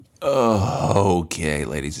Okay,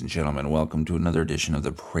 ladies and gentlemen, welcome to another edition of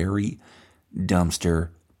the Prairie Dumpster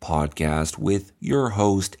Podcast with your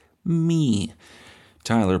host, me,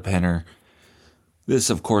 Tyler Penner.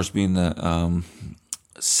 This, of course, being the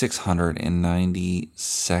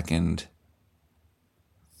 692nd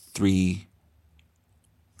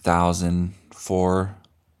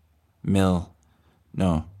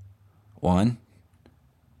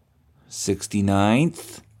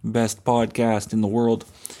 69th best podcast in the world.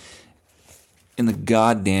 In the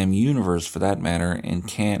goddamn universe, for that matter, and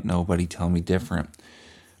can't nobody tell me different.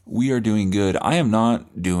 We are doing good. I am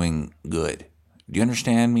not doing good. Do you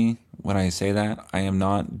understand me when I say that? I am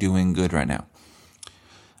not doing good right now.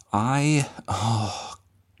 Oh,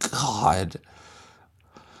 God.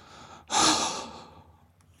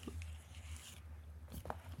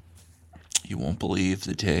 You won't believe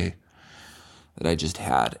the day that I just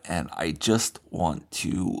had, and I just want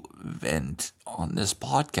to vent on this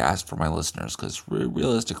podcast for my listeners, because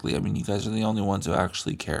realistically, I mean, you guys are the only ones who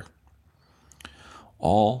actually care.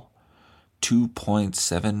 All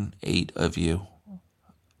 2.78 of you,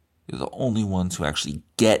 you're the only ones who actually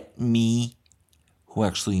get me, who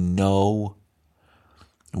actually know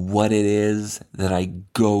what it is that I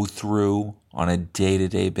go through on a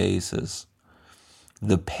day-to-day basis.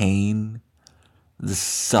 The pain, the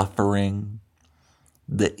suffering,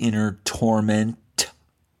 the inner torment.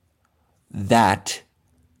 That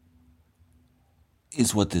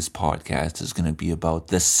is what this podcast is going to be about.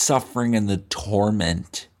 The suffering and the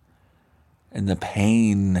torment and the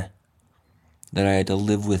pain that I had to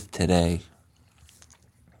live with today.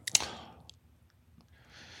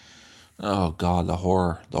 Oh God, the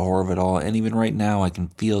horror of it all. And even right now, I can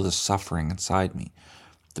feel the suffering inside me.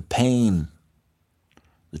 The pain,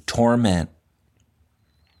 the torment,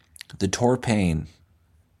 the torpain,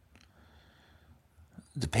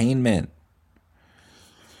 the painment.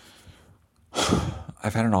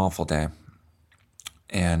 I've had an awful day.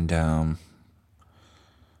 And I've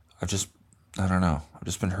just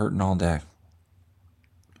been hurting all day.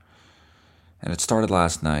 And it started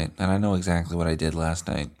last night, and I know exactly what I did last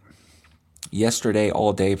night. Yesterday,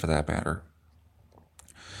 all day for that matter.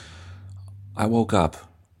 I woke up.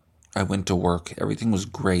 I went to work. Everything was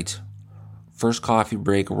great. First coffee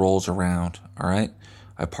break rolls around, all right?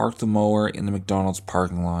 I parked the mower in the McDonald's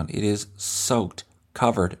parking lot. It is soaked,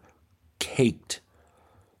 covered, caked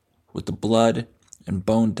with the blood and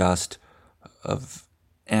bone dust of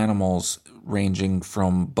animals ranging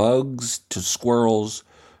from bugs to squirrels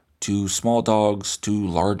to small dogs to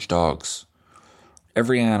large dogs.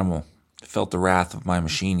 Every animal felt the wrath of my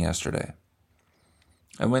machine yesterday.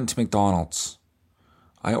 I went to McDonald's.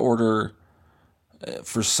 I order,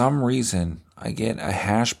 for some reason, I get a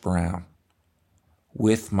hash brown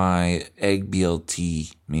with my egg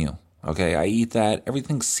BLT meal. Okay, I eat that.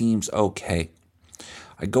 Everything seems okay.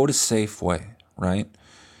 I go to Safeway, right?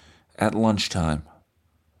 At lunchtime.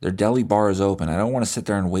 Their deli bar is open. I don't want to sit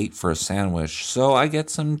there and wait for a sandwich. So I get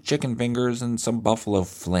some chicken fingers and some buffalo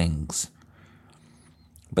flings.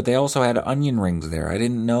 But they also had onion rings there. I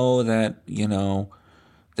didn't know that,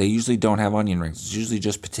 they usually don't have onion rings. It's usually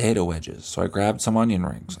just potato wedges. So I grabbed some onion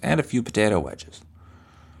rings and a few potato wedges.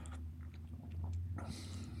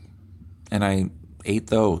 And I ate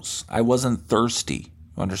those. I wasn't thirsty,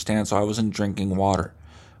 you understand? So I wasn't drinking water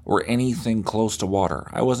or anything close to water.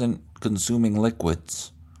 I wasn't consuming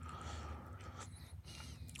liquids.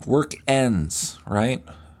 Work ends, right?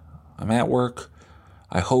 I'm at work.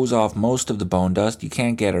 I hose off most of the bone dust. You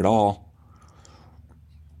can't get it all.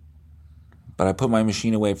 But I put my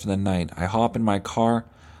machine away for the night. I hop in my car.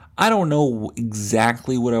 I don't know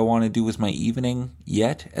exactly what I want to do with my evening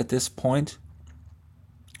yet at this point.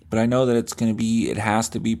 But I know that it has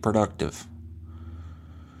to be productive.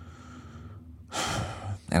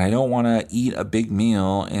 And I don't want to eat a big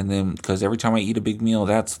meal because every time I eat a big meal,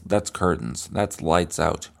 that's curtains. That's lights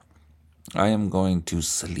out. I am going to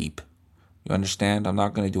sleep. You understand? I'm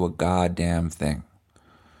not going to do a goddamn thing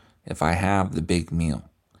if I have the big meal.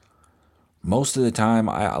 Most of the time,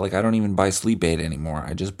 I don't even buy sleep aid anymore.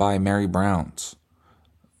 I just buy Mary Brown's.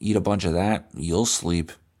 Eat a bunch of that, you'll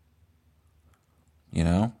sleep.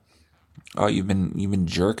 Oh, you've been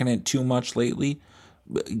jerking it too much lately?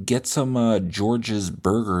 Get some George's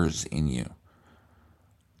burgers in you.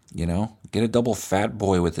 Get a double fat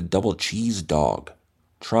boy with a double cheese dog.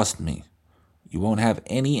 Trust me. You won't have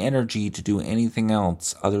any energy to do anything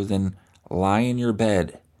else other than lie in your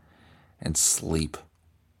bed and sleep.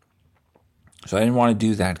 So I didn't want to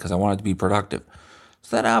do that because I wanted to be productive.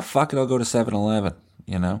 So then, fuck it, I'll go to 7-Eleven,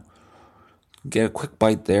 Get a quick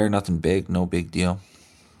bite there, nothing big, no big deal.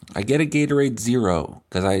 I get a Gatorade Zero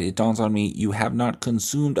because it dawns on me you have not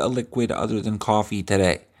consumed a liquid other than coffee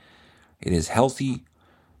today. It is healthy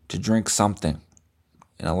to drink something.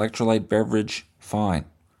 An electrolyte beverage, fine.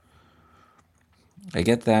 I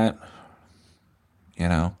get that,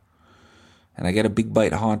 and I get a big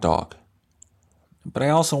bite hot dog. But I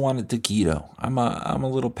also want a taquito. I'm a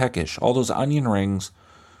little peckish. All those onion rings,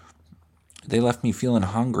 they left me feeling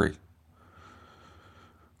hungry.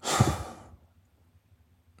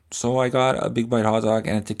 So I got a big bite hot dog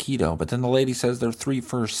and a taquito. But then the lady says they're 3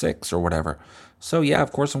 for $6 or whatever. So yeah,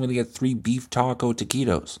 of course I'm going to get 3 beef taco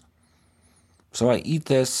taquitos. So I eat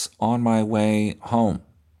this on my way home.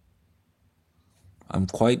 I'm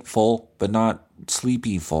quite full, but not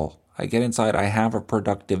sleepy full. I get inside, I have a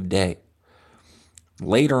productive day.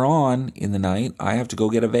 Later on in the night, I have to go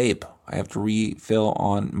get a vape. I have to refill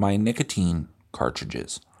on my nicotine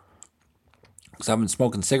cartridges. Because I've been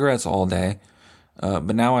smoking cigarettes all day,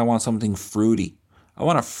 but now I want something fruity. I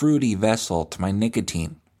want a fruity vessel to my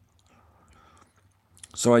nicotine.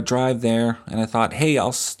 So I drive there, and I thought, hey,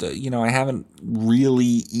 I haven't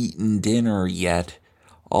really eaten dinner yet.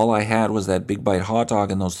 All I had was that big bite hot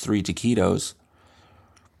dog and those 3 taquitos.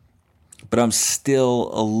 But I'm still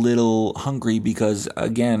a little hungry because,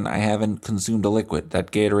 again, I haven't consumed a liquid.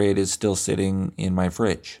 That Gatorade is still sitting in my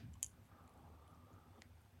fridge.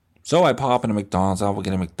 So I pop in a McDonald's. I'll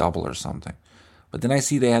get a McDouble or something. But then I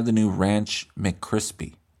see they have the new Ranch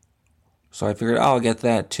McCrispy. So I figured I'll get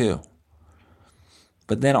that too.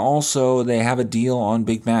 But then also they have a deal on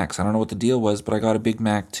Big Macs. I don't know what the deal was, but I got a Big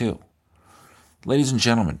Mac too. Ladies and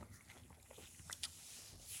gentlemen,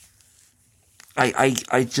 I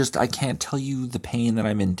can't tell you the pain that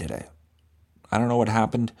I'm in today. I don't know what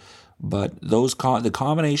happened, but the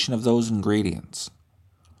combination of those ingredients,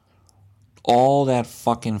 all that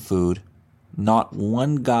fucking food, not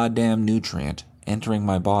one goddamn nutrient entering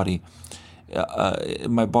my body.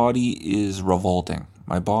 My body is revolting.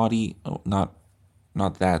 My body, not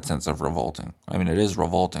that sense of revolting. I mean, it is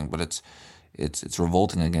revolting, but it's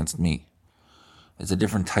revolting against me. It's a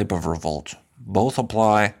different type of revolt. Both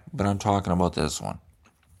apply, but I'm talking about this one.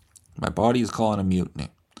 My body is calling a mutiny.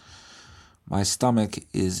 My stomach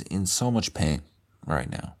is in so much pain right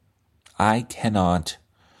now. I cannot,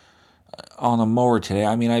 on the mower today,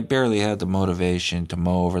 I barely had the motivation to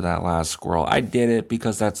mow over that last squirrel. I did it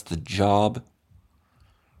because that's the job.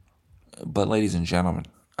 But ladies and gentlemen,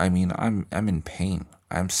 I'm in pain.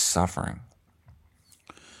 I'm suffering.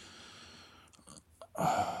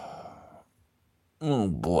 Oh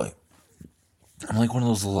boy. I'm like one of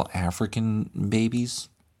those little African babies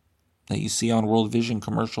that you see on World Vision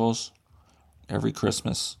commercials every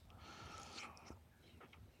Christmas,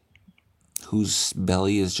 whose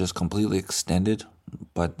belly is just completely extended,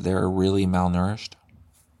 but they're really malnourished.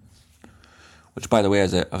 Which, by the way,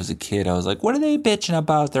 as I was a kid, I was like, what are they bitching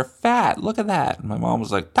about? They're fat. Look at that. And my mom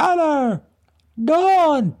was like, Tyler,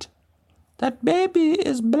 don't. That baby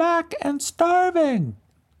is black and starving.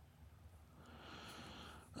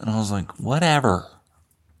 And I was like, whatever.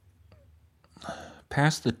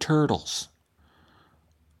 Pass the turtles.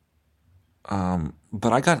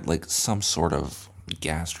 But I got like some sort of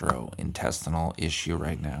gastrointestinal issue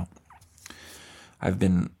right now.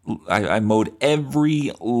 I mowed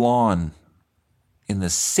every lawn in the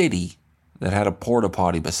city that had a porta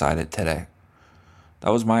potty beside it today. That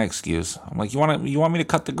was my excuse. I'm like, you want me to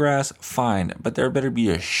cut the grass? Fine, but there better be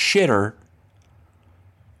a shitter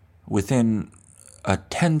within a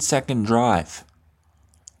 10-second drive,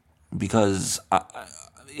 because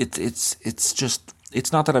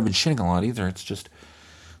it's not that I've been shitting a lot either. It's just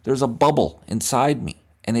there's a bubble inside me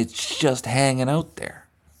and it's just hanging out there.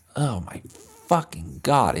 Oh my fucking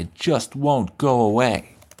God, it just won't go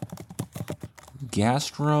away.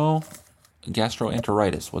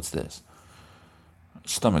 Gastroenteritis. What's this?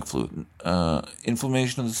 Stomach flu.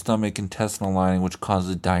 Inflammation of the stomach, intestinal lining, which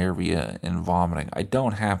causes diarrhea and vomiting. I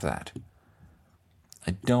don't have that.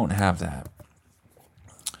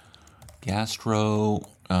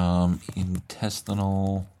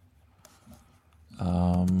 Intestinal.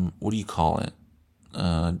 What do you call it?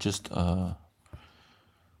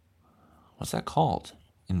 What's that called?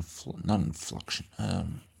 Not inflection.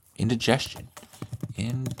 Indigestion.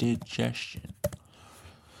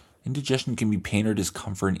 Indigestion can be pain or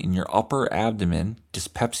discomfort in your upper abdomen,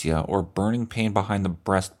 dyspepsia, or burning pain behind the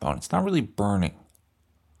breastbone. It's not really burning.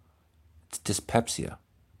 It's dyspepsia.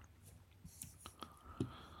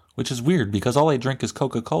 Which is weird because all I drink is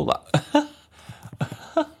Coca-Cola.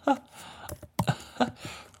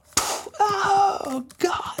 Oh,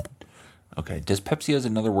 God. Okay, dyspepsia is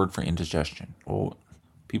another word for indigestion. Well,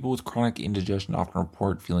 people with chronic indigestion often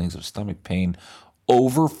report feelings of stomach pain,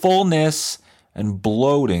 overfullness and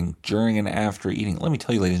bloating during and after eating. Let me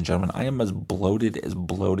tell you, ladies and gentlemen, I am as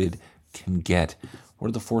bloated can get. What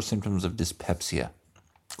are the 4 symptoms of dyspepsia?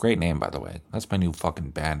 Great name, by the way. That's my new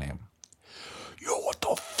fucking band name. Yo, what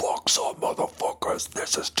the fuck's up, motherfuckers?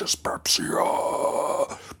 This is dyspepsia.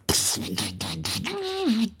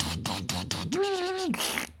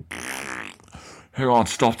 Hang on,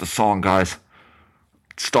 stop the song, guys.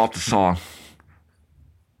 Stop the song.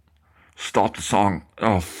 Stop the song.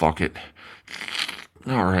 Oh, fuck it.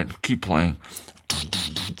 Alright, keep playing.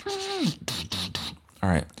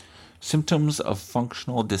 Alright. Symptoms of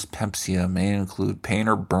functional dyspepsia may include pain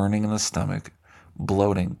or burning in the stomach,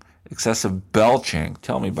 bloating, excessive belching,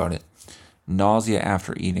 tell me about it, nausea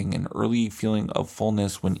after eating, and early feeling of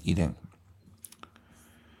fullness when eating.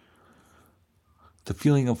 The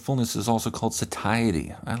feeling of fullness is also called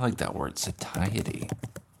satiety. I like that word, satiety.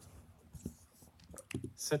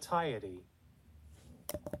 Satiety.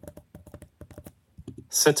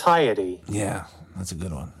 Satiety. Yeah, that's a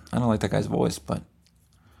good one. I don't like that guy's voice, but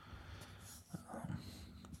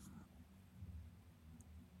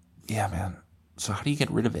yeah, man. So how do you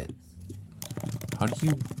get rid of it? How do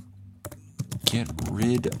you get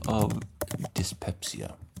rid of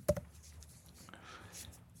dyspepsia?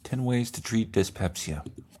 10 ways to treat dyspepsia.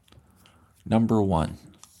 Number 1,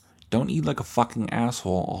 don't eat like a fucking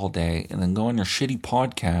asshole all day and then go on your shitty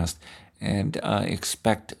podcast and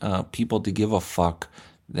expect people to give a fuck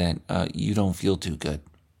that you don't feel too good.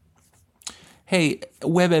 Hey,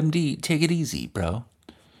 WebMD, take it easy, bro.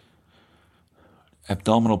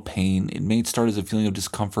 Abdominal pain. It may start as a feeling of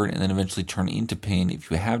discomfort and then eventually turn into pain.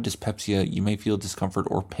 If you have dyspepsia, you may feel discomfort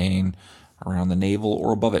or pain around the navel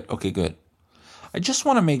or above it. Okay, good. I just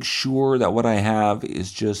want to make sure that what I have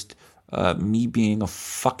is just me being a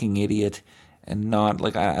fucking idiot and not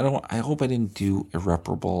like I hope I didn't do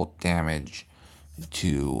irreparable damage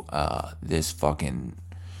to this fucking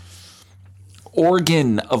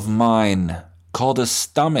organ of mine called a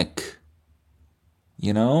stomach.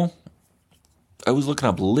 You know? I was looking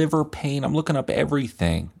up liver pain. I'm looking up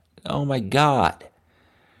everything. Oh my God.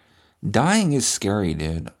 Dying is scary,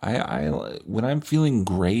 dude. I when I'm feeling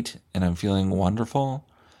great and I'm feeling wonderful,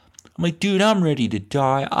 I'm like, dude, I'm ready to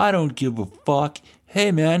die. I don't give a fuck.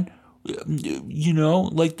 Hey, man, you know,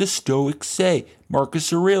 like the Stoics say,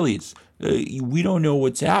 Marcus Aurelius, we don't know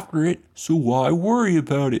what's after it, so why worry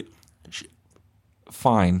about it?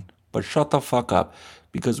 Fine, but shut the fuck up.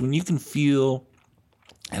 Because when you can feel,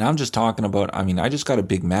 and I'm just talking about, I mean, I just got a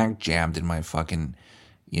Big Mac jammed in my fucking,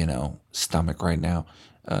 stomach right now.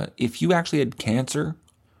 If you actually had cancer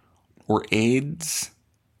or AIDS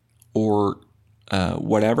or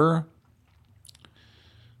whatever,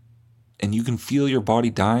 and you can feel your body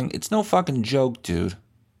dying, it's no fucking joke, dude.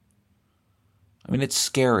 I mean, it's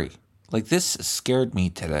scary. Like, this scared me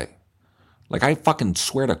today. Like, I fucking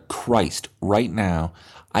swear to Christ right now,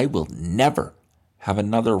 I will never have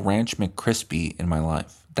another Ranch McCrispy in my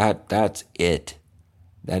life. That's it.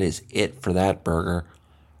 That is it for that burger.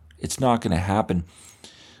 It's not going to happen.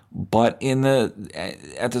 But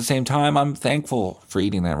at the same time, I'm thankful for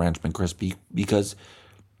eating that Ranch McCrispy because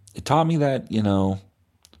it taught me that,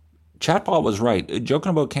 Chatbot was right. Joking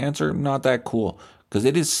about cancer, not that cool because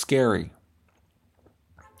it is scary.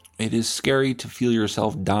 It is scary to feel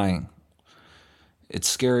yourself dying. It's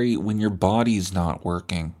scary when your body's not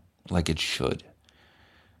working like it should.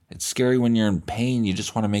 It's scary when you're in pain. You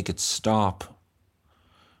just want to make it stop.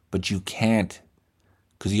 But you can't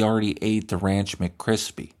because you already ate the Ranch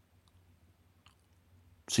McCrispy.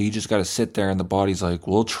 So you just got to sit there and the body's like,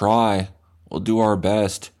 we'll try. We'll do our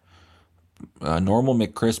best. Normal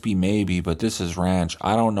McCrispy maybe, but this is Ranch.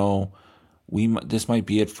 I don't know. This might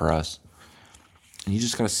be it for us. And you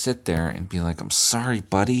just got to sit there and be like, I'm sorry,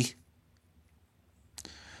 buddy.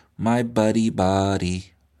 My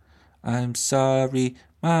buddy. I'm sorry,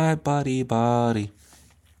 my buddy.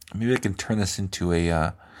 Maybe I can turn this into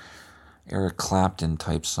a Eric Clapton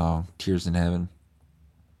type song, Tears in Heaven.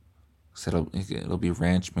 So it'll be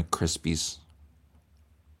Ranch McCrispy's.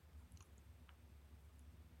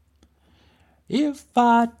 If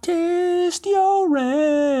I taste your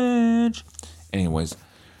ranch. Anyways,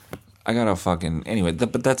 I gotta fucking... Anyway,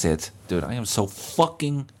 but that's it. Dude, I am so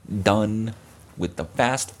fucking done with the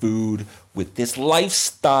fast food, with this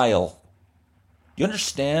lifestyle. You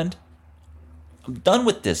understand? I'm done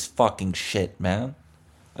with this fucking shit, man.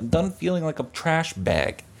 I'm done feeling like a trash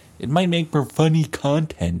bag. It might make for funny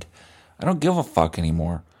content. I don't give a fuck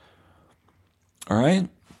anymore. Alright?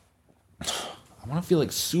 I want to feel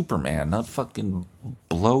like Superman, not fucking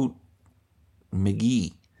Bloat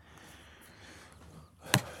McGee.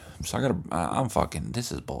 So I'm fucking,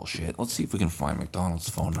 this is bullshit. Let's see if we can find McDonald's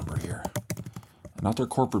phone number here. Not their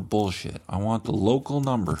corporate bullshit. I want the local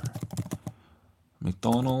number.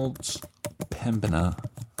 McDonald's Pembina.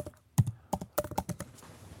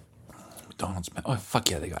 Oh, fuck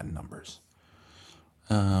yeah, they got numbers.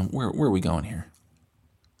 Where are we going here?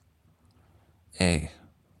 A.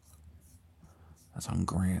 That's on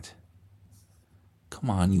Grant. Come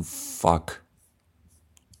on, you fuck.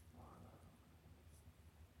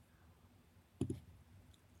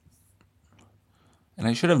 And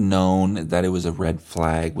I should have known that it was a red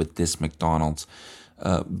flag with this McDonald's.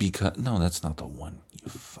 Because no, that's not the one, you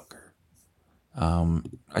fucker.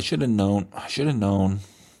 I should have known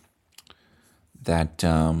that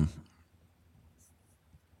I'm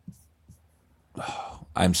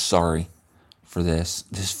sorry for this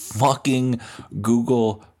fucking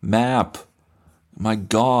Google map. My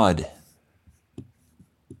God.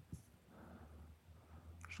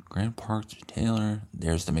 Grand Park Taylor.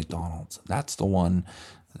 There's the McDonald's. That's the one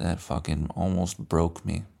that fucking almost broke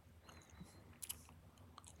me.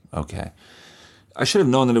 Okay. I should have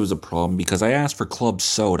known that it was a problem because I asked for club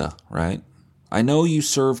soda, right? I know you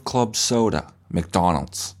serve club soda,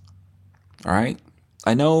 McDonald's. All right?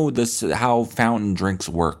 I know this how fountain drinks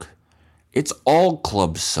work. It's all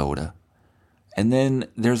club soda. And then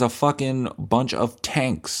there's a fucking bunch of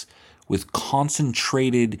tanks with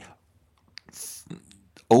concentrated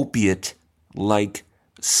opiate-like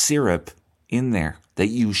syrup in there that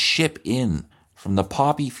you ship in from the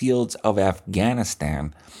poppy fields of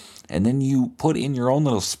Afghanistan. And then you put in your own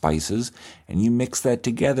little spices and you mix that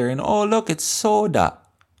together and oh, look, it's soda.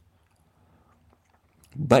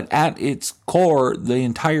 But at its core, the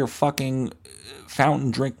entire fucking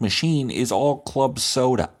fountain drink machine is all club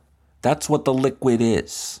soda. That's what the liquid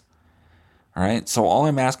is. All right? So all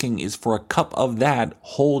I'm asking is for a cup of that,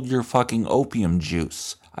 hold your fucking opium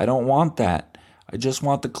juice. I don't want that. I just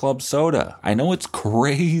want the club soda. I know it's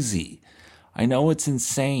crazy. I know it's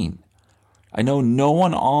insane. I know no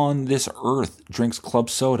one on this earth drinks club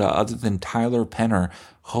soda other than Tyler Penner,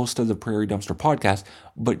 host of the Prairie Dumpster podcast.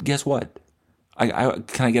 But guess what?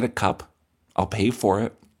 Can I get a cup? I'll pay for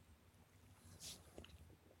it.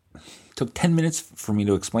 It took 10 minutes for me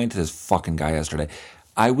to explain to this fucking guy yesterday.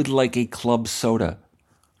 I would like a club soda.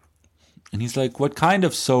 And he's like, what kind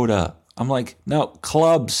of soda? I'm like, no,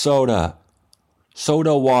 club soda.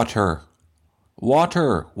 Soda water.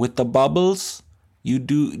 Water with the bubbles.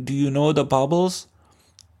 Do you know the bubbles?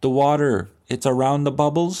 The water, it's around the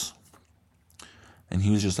bubbles. And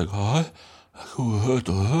he was just like,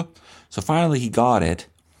 So finally he got it.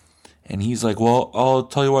 And he's like, well, I'll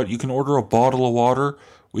tell you what, you can order a bottle of water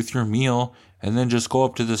with your meal and then just go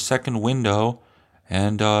up to the second window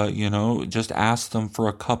and, just ask them for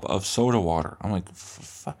a cup of soda water. I'm like,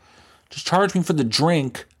 just charge me for the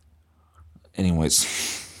drink. Anyways,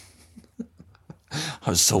 I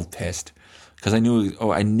was so pissed because I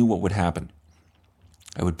knew what would happen.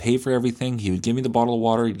 I would pay for everything. He would give me the bottle of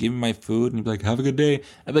water. He'd give me my food. And he'd be like, have a good day.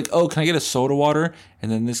 I'd be like, oh, can I get a soda water?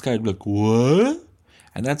 And then this guy would be like, what?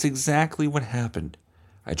 And that's exactly what happened.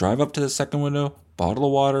 I drive up to the second window, bottle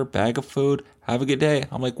of water, bag of food, have a good day.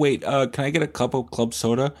 I'm like, wait, can I get a cup of club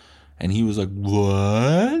soda? And he was like,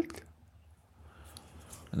 what?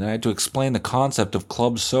 And then I had to explain the concept of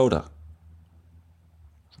club soda.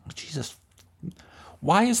 Jesus,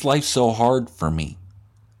 why is life so hard for me?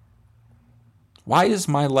 Why is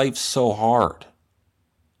my life so hard?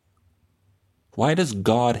 Why does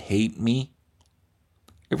God hate me?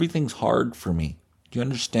 Everything's hard for me. Do you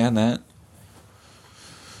understand that?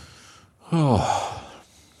 Oh.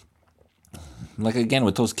 Like again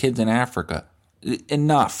with those kids in Africa.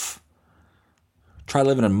 Enough. Try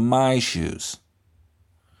living in my shoes.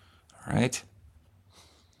 All right?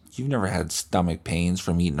 You've never had stomach pains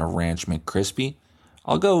from eating a Ranch McCrispy.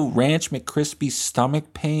 I'll go Ranch McCrispy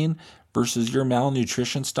stomach pain versus your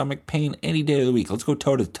malnutrition stomach pain any day of the week. Let's go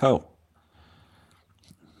toe to toe.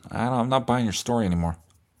 I'm not buying your story anymore.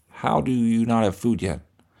 How do you not have food yet?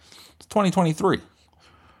 It's 2023.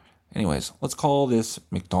 Anyways, let's call this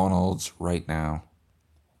McDonald's right now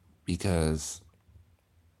because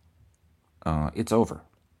it's over.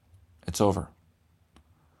 It's over.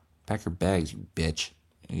 Pack your bags, you bitch.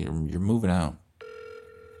 You're moving out.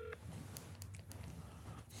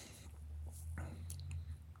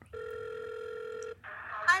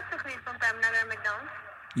 Hi, Sukhveer from Premnagar McDonald's.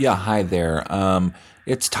 Yeah, hi there.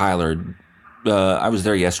 It's Tyler. I was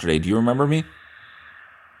there yesterday. Do you remember me?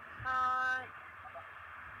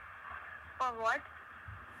 For what?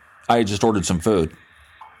 I just ordered some food.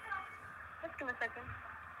 Just give me a second.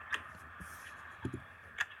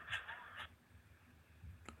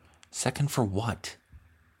 Second for what?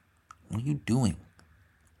 What are you doing?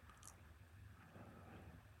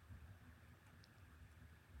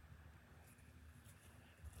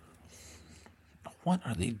 What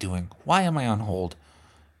are they doing? Why am I on hold?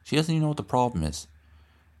 She doesn't even know what the problem is.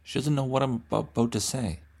 She doesn't know what I'm about to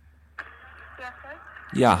say. Yes, sir.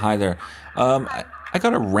 Yeah, hi there. I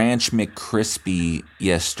got a Ranch McCrispy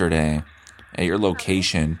yesterday at your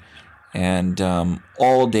location, and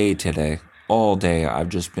all day today, I've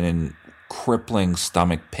just been in crippling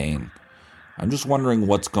stomach pain. I'm just wondering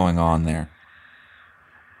what's going on there.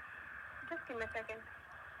 Just give me a second.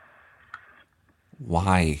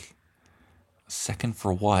 Why? A second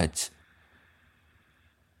for what?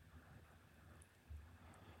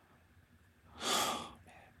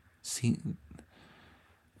 See,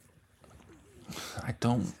 I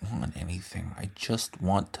don't want anything. I just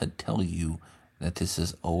want to tell you that this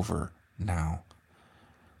is over now.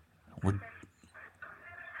 Hi,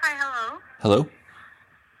 hello. Hello?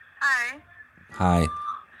 Hi. Hi.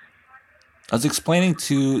 I was explaining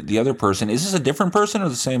to the other person, is this a different person or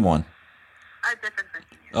the same one? A different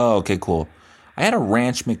person. Oh, okay, cool. I had a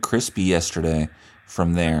Ranch McCrispy yesterday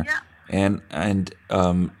from there. Yeah. And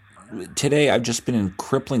today I've just been in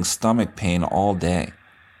crippling stomach pain all day.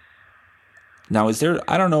 Now,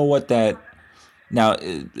 I don't know what that, now,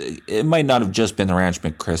 it might not have just been the Ranch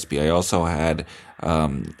McCrispy. I also had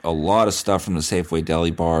a lot of stuff from the Safeway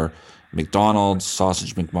Deli Bar, McDonald's,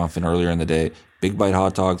 sausage McMuffin earlier in the day, Big Bite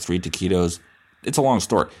hot dog, 3 taquitos. It's a long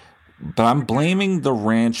story. But I'm blaming the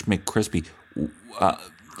Ranch McCrispy.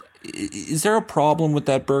 Is there a problem with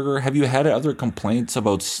that burger? Have you had other complaints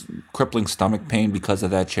about crippling stomach pain because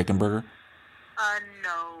of that chicken burger?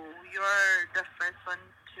 No. You're the first one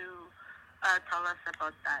to tell us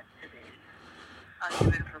about that today.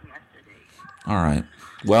 Even from yesterday. All right.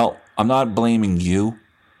 Well, I'm not blaming you.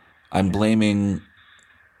 I'm blaming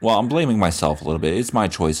myself a little bit. It's my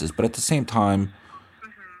choices, but at the same time,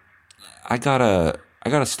 I gotta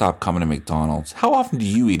stop coming to McDonald's. How often do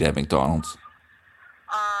you eat at McDonald's?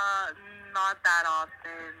 Not that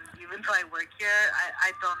often. Even though I work here,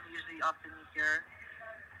 I don't usually often eat here.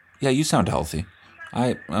 Yeah, you sound healthy.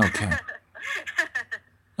 Okay.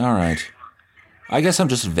 All right. I guess I'm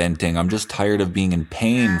just venting. I'm just tired of being in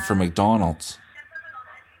pain for McDonald's.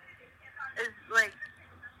 Is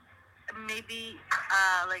maybe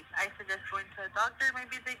I suggest going to a doctor.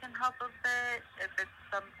 Maybe they can help a bit if it's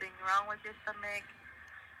something wrong with your stomach.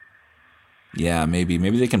 Yeah, maybe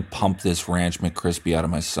they can pump this Ranch McCrispy out of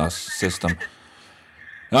my system.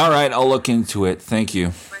 All right, I'll look into it. Thank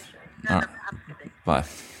you. For sure. All right. Bye.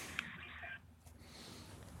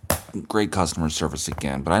 Great customer service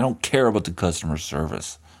again, but I don't care about the customer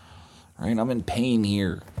service. All right, I'm in pain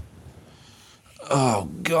here. Oh,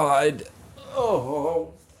 God.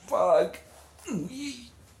 Oh, fuck.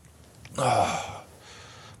 Oh.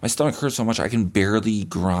 My stomach hurts so much I can barely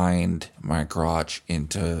grind my crotch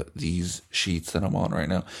into these sheets that I'm on right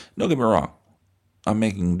now. Don't get me wrong. I'm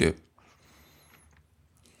making do.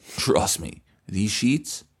 Trust me. These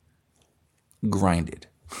sheets, grinded.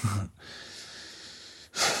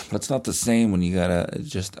 But it's not the same when you got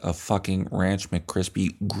just a fucking Ranch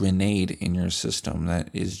McCrispy grenade in your system.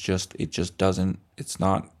 It's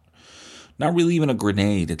not really even a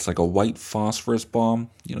grenade. It's like a white phosphorus bomb.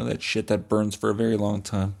 You know, that shit that burns for a very long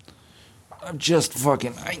time. I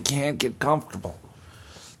can't get comfortable.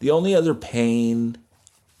 The only other pain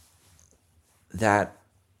that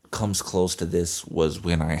comes close to this was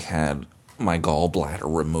when I had my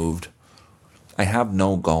gallbladder removed. I have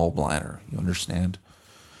no gallbladder, you understand?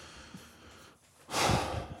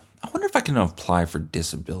 I wonder if I can apply for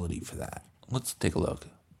disability for that. Let's take a look.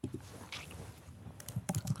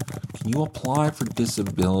 Can you apply for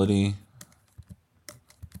disability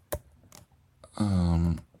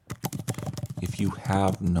if you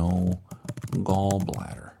have no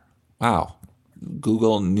gallbladder? Wow.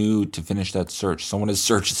 Google knew to finish that search. Someone has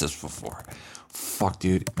searched this before. Fuck,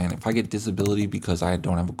 dude. Man, if I get disability because I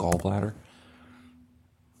don't have a gallbladder,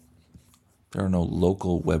 there are no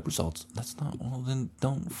local web results. Well, then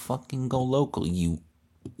don't fucking go local, you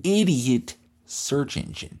idiot search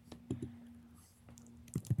engine.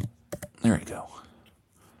 There you go.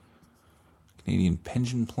 Canadian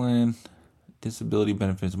pension plan, disability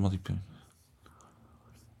benefits,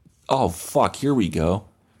 Oh, fuck, here we go.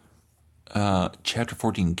 Chapter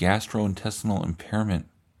 14, gastrointestinal impairment.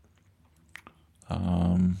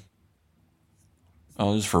 Oh,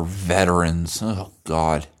 this is for veterans. Oh,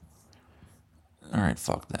 God. All right,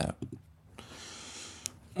 fuck that.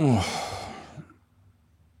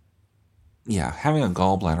 Yeah, having a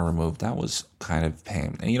gallbladder removed, that was kind of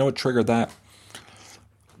pain. And you know what triggered that?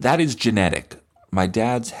 That is genetic. My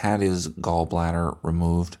dad's had his gallbladder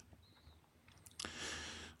removed.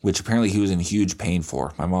 which apparently he was in huge pain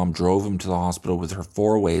for. My mom drove him to the hospital with her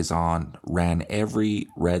four-ways on, ran every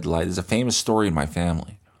red light. There's a famous story in my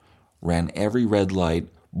family. Ran every red light,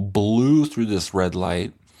 blew through this red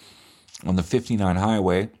light on the 59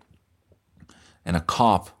 highway, and a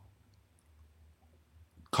cop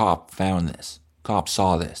found this. Cop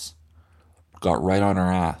saw this, got right on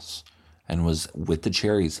her ass, and was with the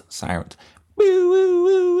cherries, sirens. Woo, woo,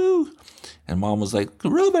 woo, woo. And mom was like,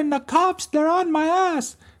 Ruben, the cops, they're on my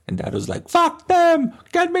ass. And dad was like, fuck them,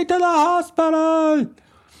 get me to the hospital.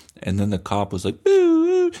 And then the cop was like, woo,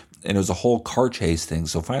 woo. And it was a whole car chase thing.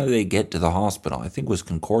 So finally they get to the hospital. I think it was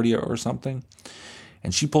Concordia or something.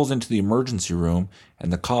 And she pulls into the emergency room,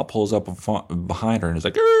 and the cop pulls up behind her and is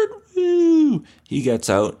like, woo. He gets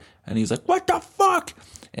out, and he's like, what the fuck?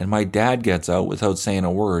 And my dad gets out without saying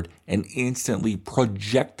a word and instantly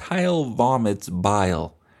projectile vomits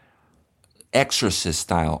bile, exorcist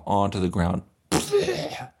style, onto the ground.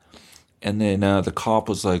 And then the cop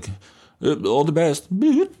was like, all the best,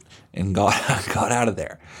 and got out of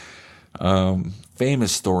there.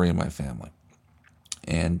 Famous story in my family.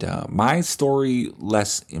 And my story,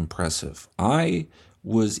 less impressive. I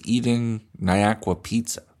was eating Nyaqua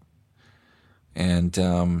pizza. And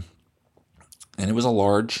it was a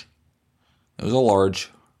large. That was a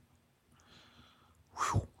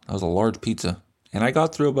large pizza. And I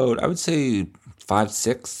got through about, I would say,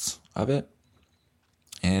 5/6 of it.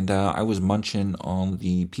 And I was munching on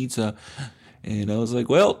the pizza. And I was like,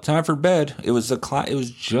 well, time for bed. It was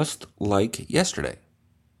just like yesterday.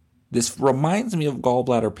 This reminds me of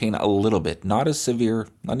gallbladder pain a little bit. Not as severe,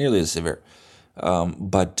 not nearly as severe.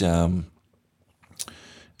 But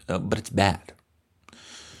it's bad.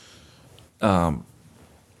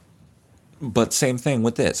 But same thing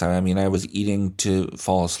with this. I mean, I was eating to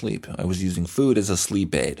fall asleep. I was using food as a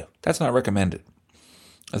sleep aid. That's not recommended.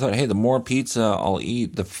 I thought, hey, the more pizza I'll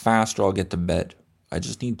eat, the faster I'll get to bed. I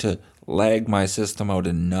just need to lag my system out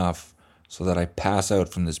enough so that I pass out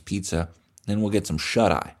from this pizza. Then we'll get some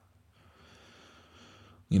shut-eye.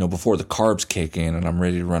 Before the carbs kick in and I'm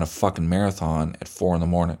ready to run a fucking marathon at 4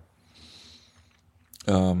 a.m.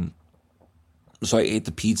 So I ate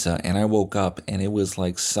the pizza and I woke up and it was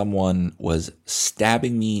like someone was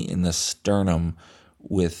stabbing me in the sternum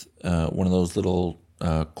with one of those little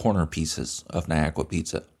corner pieces of Nyaqua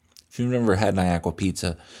pizza. If you've never had Nyaqua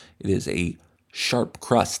pizza, it is a sharp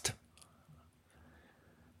crust.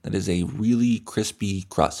 That is a really crispy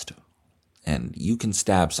crust. And you can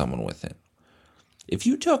stab someone with it. If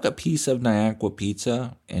you took a piece of Nyaqua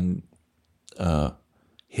pizza and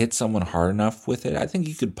hit someone hard enough with it, I think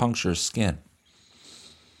you could puncture skin.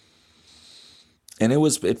 And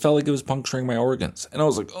it felt like it was puncturing my organs. And I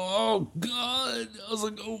was like, oh, God. I was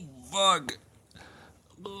like, oh, fuck.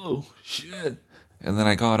 Oh, shit. And then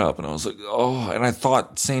I got up and I was like, oh, and I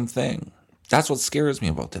thought same thing. That's what scares me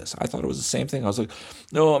about this. I thought it was the same thing. I was like,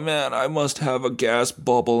 oh, man, I must have a gas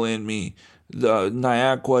bubble in me. The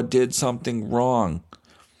Nyaqua did something wrong.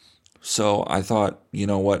 So I thought, you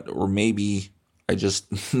know what, or maybe I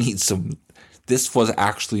just need some. This was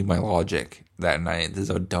actually my logic that night. This is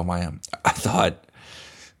how dumb I am. I thought,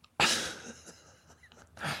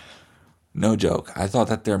 no joke, I thought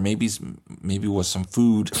that there maybe was some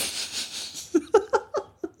food.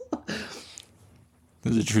 This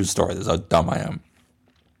is a true story. This is how dumb I am.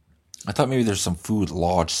 I thought maybe there's some food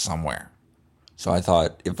lodged somewhere. So I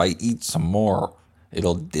thought if I eat some more,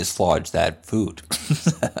 it'll dislodge that food.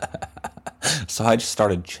 So I just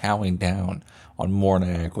started chowing down on more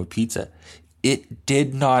Nyaqua pizza. It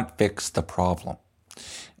did not fix the problem.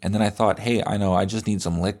 And then I thought, hey, I know, I just need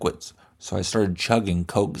some liquids. So I started chugging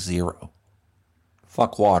Coke Zero.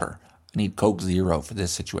 Fuck water. I need Coke Zero for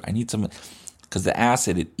this situation. I need some, because the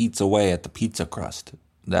acid, it eats away at the pizza crust.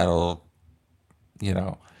 That'll,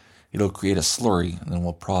 it'll create a slurry, and then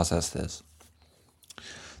we'll process this.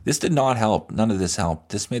 This did not help. None of this helped.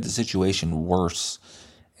 This made the situation worse.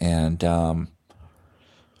 And I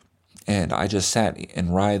just sat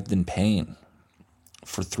and writhed in pain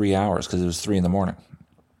for 3 hours because it was 3 a.m.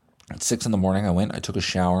 At 6 a.m, I took a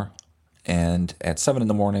shower. And at 7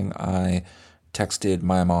 a.m, I texted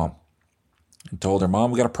my mom and told her, Mom,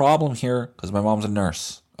 we got a problem here, because my mom's a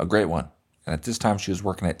nurse, a great one. And at this time, she was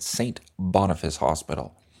working at St. Boniface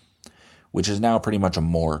Hospital, which is now pretty much a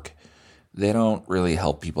morgue. They don't really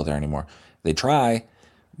help people there anymore. They try,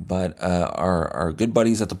 but our good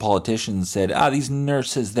buddies at the politicians said, these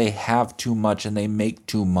nurses, they have too much and they make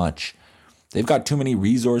too much. They've got too many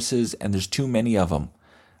resources and there's too many of them.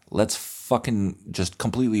 Let's fucking just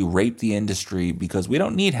completely rape the industry because we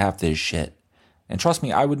don't need half this shit. And trust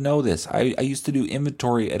me, I would know this. I used to do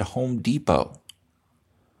inventory at Home Depot.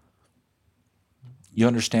 You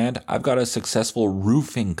understand? I've got a successful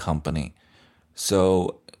roofing company.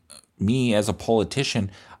 So me as a politician,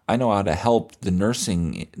 I know how to help the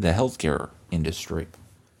healthcare industry.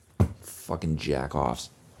 Fucking jack-offs.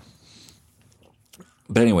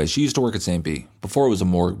 But anyway, she used to work at St. B. Before it was a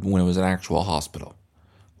morgue, when it was an actual hospital.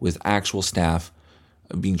 With actual staff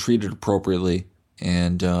being treated appropriately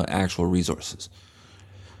and actual resources.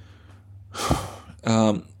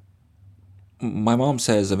 My mom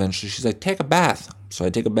says eventually, she's like, take a bath. So I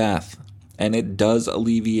take a bath. And it does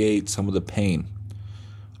alleviate some of the pain.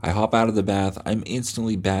 I hop out of the bath. I'm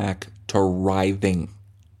instantly back to writhing.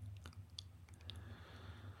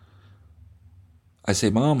 I say,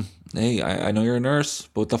 Mom, hey, I know you're a nurse,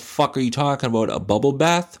 but what the fuck are you talking about? A bubble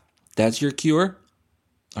bath? That's your cure?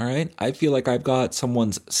 All right? I feel like I've got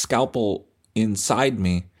someone's scalpel inside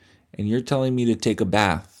me, and you're telling me to take a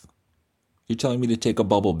bath. You're telling me to take a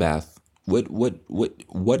bubble bath.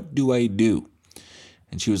 What do I do?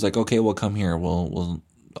 And she was like, okay, well, come here.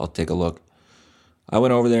 I'll take a look. I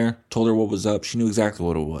went over there, told her what was up. She knew exactly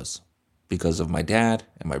what it was. Because of my dad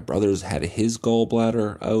and my brothers had his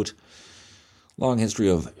gallbladder out. Long history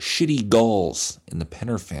of shitty galls in the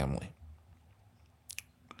Penner family.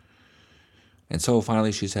 And so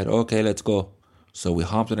finally she said, okay, let's go. So we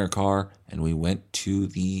hopped in her car and we went to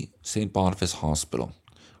the St. Boniface Hospital,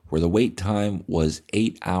 where the wait time was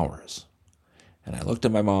 8 hours. And I looked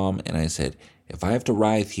at my mom and I said, if I have to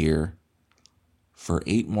writhe here for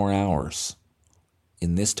 8 more hours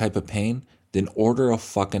in this type of pain, then order a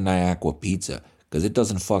fucking Niagara pizza, because it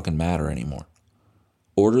doesn't fucking matter anymore.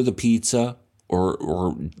 Order the pizza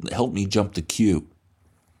or help me jump the queue.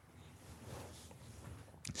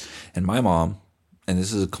 And my mom, and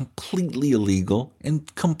this is completely illegal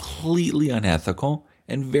and completely unethical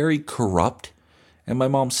and very corrupt, and my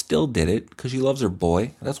mom still did it because she loves her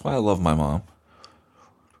boy. That's why I love my mom.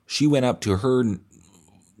 She went up to her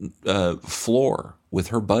floor with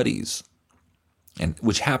her buddies, and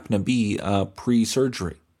which happened to be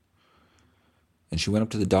pre-surgery. And she went up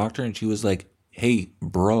to the doctor and she was like, hey,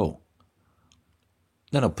 bro.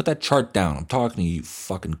 No, put that chart down. I'm talking to you,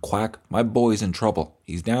 fucking quack. My boy's in trouble.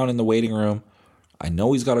 He's down in the waiting room. I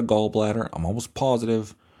know he's got a gallbladder. I'm almost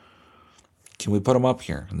positive. Can we put him up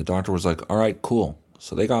here? And the doctor was like, all right, cool.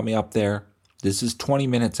 So they got me up there. This is 20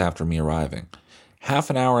 minutes after me arriving. Half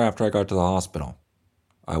an hour after I got to the hospital,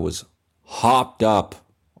 I was hopped up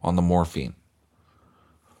on the morphine.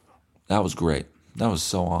 That was great. That was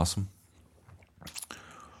so awesome.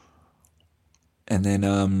 And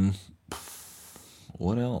then,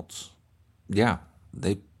 what else? Yeah,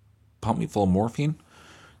 they pumped me full of morphine.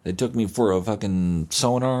 They took me for a fucking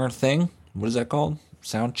sonar thing. What is that called?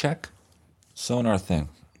 Sound check? Sonar thing.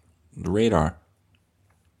 The radar.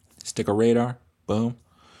 Stick a radar. Boom.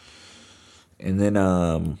 And then,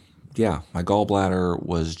 my gallbladder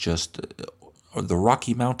was just the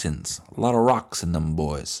Rocky Mountains. A lot of rocks in them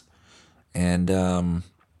boys. And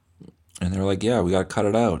they were like, yeah, we got to cut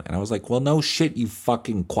it out. And I was like, well, no shit, you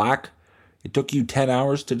fucking quack. It took you 10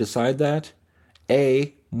 hours to decide that?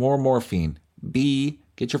 A, more morphine. B,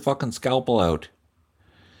 get your fucking scalpel out.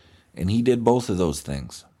 And he did both of those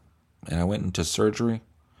things. And I went into surgery.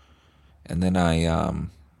 And then I,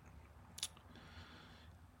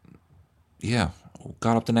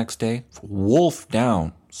 got up the next day, wolfed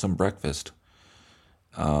down some breakfast.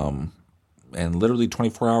 And literally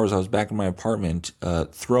 24 hours, I was back in my apartment,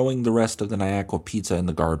 throwing the rest of the Niagara pizza in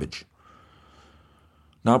the garbage.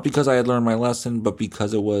 Not because I had learned my lesson, but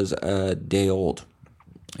because it was a day old.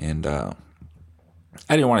 And I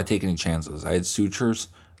didn't want to take any chances. I had sutures.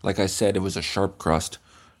 Like I said, it was a sharp crust.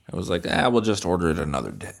 I was like, we'll just order it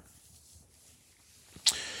another day.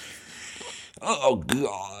 Oh,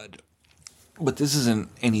 God. But this isn't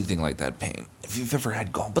anything like that pain. If you've ever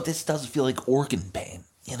had but this does feel like organ pain.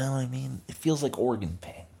 You know what I mean? It feels like organ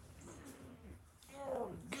pain.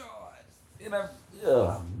 Oh, God.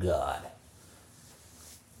 Oh, God.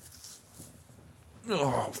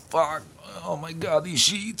 Oh, fuck. Oh, my God, these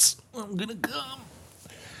sheets. I'm gonna come.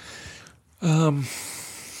 Oh,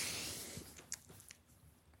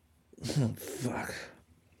 fuck.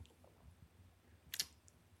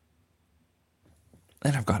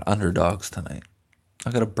 And I've got underdogs tonight.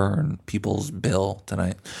 I gotta burn people's bill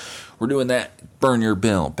tonight. We're doing that. Burn your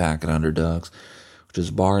bill back at Underdogs, which is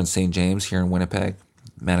a bar in St. James here in Winnipeg,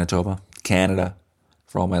 Manitoba, Canada,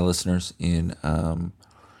 for all my listeners in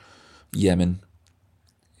Yemen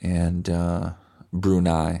and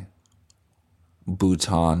Brunei,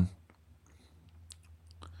 Bhutan,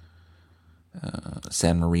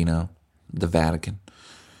 San Marino, the Vatican.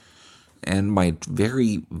 and my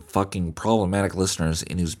very fucking problematic listeners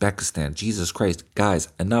in Uzbekistan. Jesus Christ. Guys,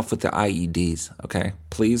 enough with the IEDs, okay?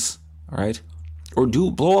 Please, all right? Or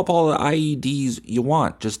blow up all the IEDs you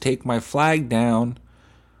want. Just take my flag down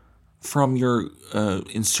from your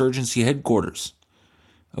insurgency headquarters.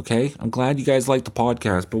 Okay? I'm glad you guys like the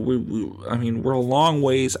podcast, but we're a long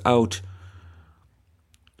ways out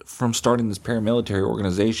from starting this paramilitary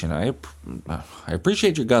organization. I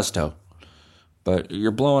appreciate your gusto, but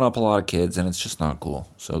you're blowing up a lot of kids, and it's just not cool.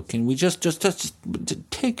 So can we just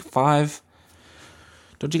take 5?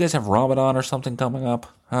 Don't you guys have Ramadan or something coming up?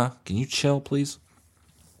 Huh? Can you chill, please?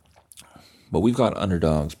 But we've got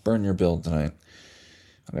underdogs. Burn your bill tonight.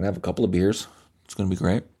 I'm going to have a couple of beers. It's going to be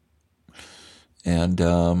great. And,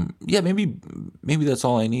 maybe that's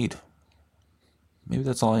all I need. Maybe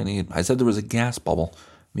that's all I need. I said there was a gas bubble.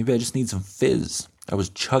 Maybe I just need some fizz. I was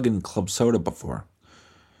chugging club soda before.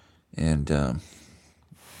 And I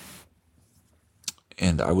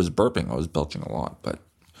was burping. I was belching a lot, but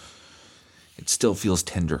it still feels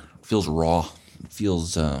tender. It feels raw. It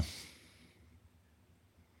feels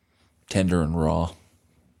tender and raw.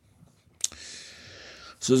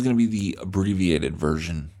 So this is going to be the abbreviated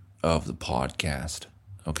version of the podcast,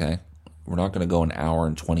 okay? We're not going to go an hour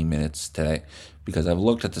and 20 minutes today because I've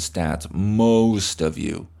looked at the stats. Most of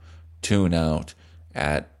you tune out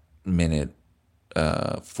at minute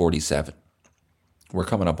 47. We're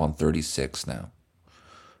coming up on 36 now.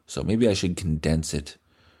 So maybe I should condense it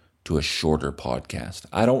to a shorter podcast.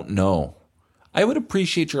 I don't know. I would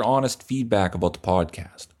appreciate your honest feedback about the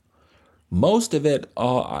podcast. Most of it,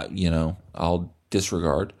 I'll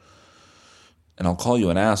disregard. And I'll call you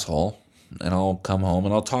an asshole. And I'll come home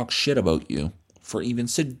and I'll talk shit about you for even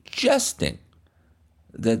suggesting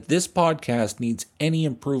that this podcast needs any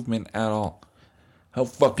improvement at all. How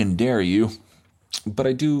fucking dare you? But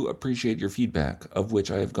I do appreciate your feedback, of which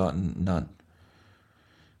I have gotten none.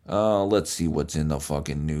 Let's see what's in the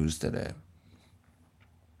fucking news today.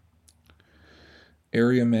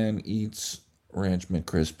 Area man eats Ranch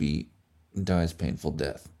McCrispy, dies painful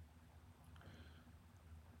death.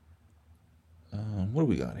 What do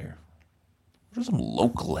we got here? What are some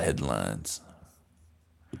local headlines?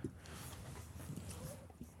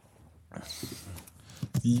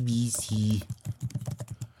 BBC.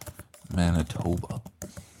 Manitoba.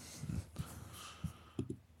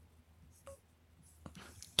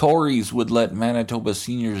 Tories would let Manitoba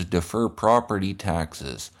seniors defer property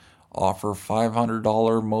taxes. Offer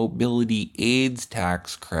 $500 mobility aids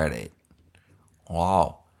tax credit.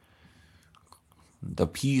 Wow. The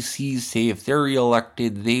PCs say if they're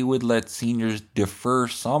reelected, they would let seniors defer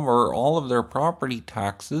some or all of their property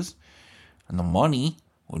taxes, and the money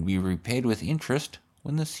would be repaid with interest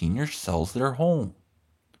when the senior sells their home.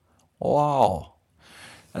 Wow.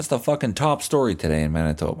 That's the fucking top story today in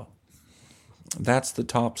Manitoba. That's the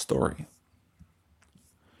top story.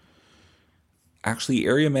 Actually,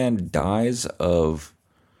 area man dies of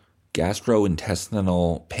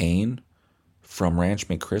gastrointestinal pain from Ranch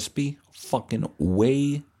McCrispy. Fucking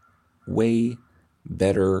way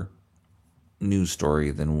better news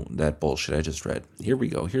story than that bullshit I just read. Here we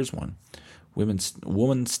go. Here's one.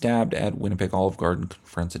 Woman stabbed at Winnipeg Olive Garden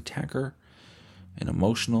confronts attacker. An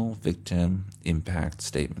emotional victim impact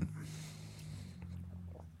statement.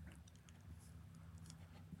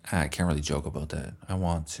 I can't really joke about that. I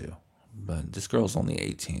want to. But this girl's only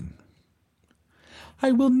 18.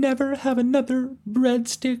 I will never have another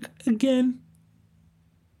breadstick again.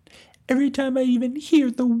 Every time I even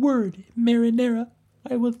hear the word marinara,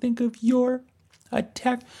 I will think of your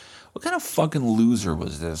attack. What kind of fucking loser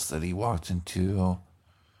was this that he walked into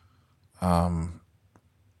an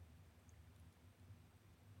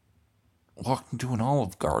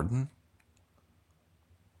Olive Garden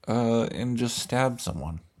and just stabbed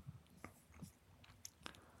someone?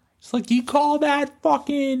 It's like, you call that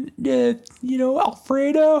fucking,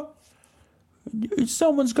 Alfredo?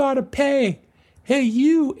 Someone's got to pay. Hey,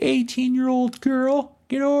 you 18-year-old girl,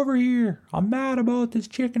 get over here. I'm mad about this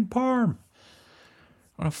chicken parm.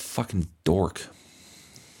 What a fucking dork.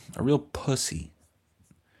 A real pussy.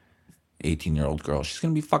 18-year-old girl. She's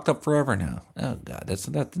going to be fucked up forever now. Oh, God. That's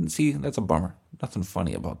a bummer. Nothing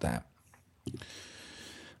funny about that.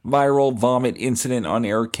 Viral vomit incident on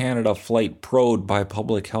Air Canada flight probed by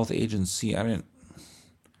public health agency.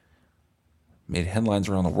 Made headlines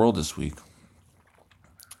around the world this week.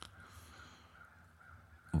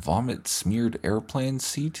 Vomit smeared airplane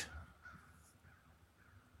seat.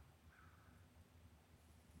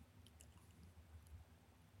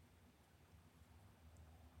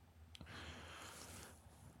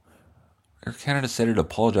 Air Canada said it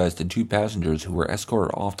apologized to 2 passengers who were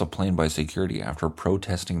escorted off the plane by security after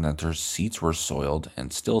protesting that their seats were soiled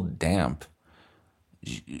and still damp.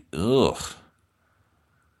 Ugh.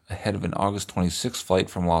 Ahead of an August 26th flight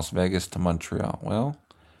from Las Vegas to Montreal. Well,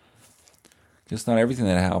 guess not everything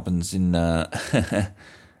that happens in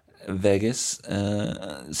Vegas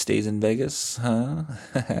stays in Vegas, huh?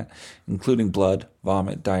 Including blood,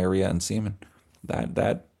 vomit, diarrhea, and semen.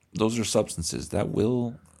 Those are substances that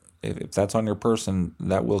will, if that's on your person,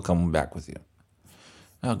 that will come back with you.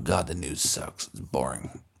 Oh God, the news sucks. It's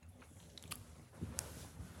boring.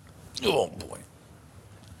 Oh boy.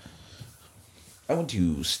 I went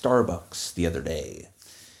to Starbucks the other day,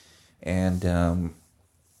 and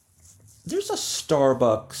there's a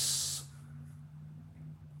Starbucks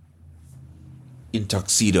in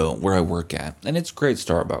Tuxedo where I work at, and it's great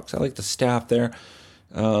Starbucks. I like the staff there.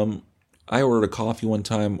 I ordered a coffee one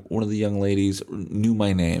time. One of the young ladies knew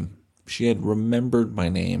my name. She had remembered my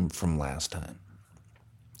name from last time.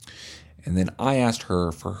 And then I asked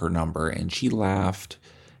her for her number, and she laughed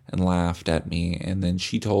and laughed at me. And then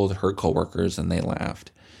she told her coworkers, and they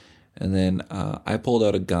laughed. And then I pulled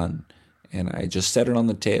out a gun, and I just set it on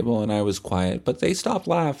the table, and I was quiet. But they stopped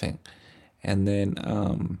laughing. And then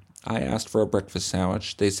I asked for a breakfast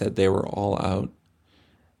sandwich. They said they were all out.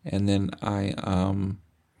 And then I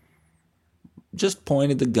just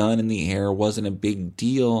pointed the gun in the air. Wasn't a big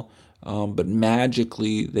deal, but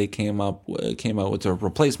magically they came out with a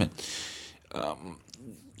replacement.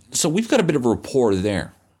 So we've got a bit of a rapport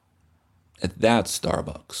there at that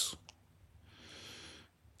Starbucks.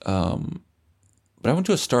 But I went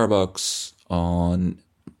to a Starbucks on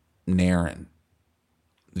Nairn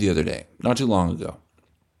the other day, not too long ago,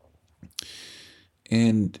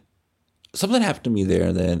 and something happened to me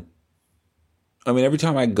there that, I mean, every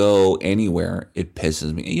time I go anywhere, it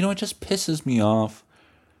pisses me. You know, it just pisses me off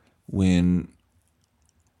when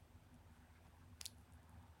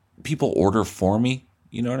people order for me,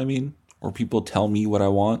 you know what I mean? Or people tell me what I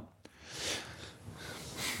want.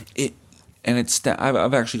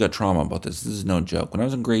 I've actually got trauma about this. This is no joke. When I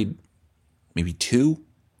was in grade maybe 2,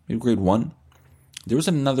 maybe grade 1, there was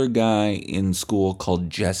another guy in school called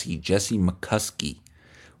Jesse McCrispy,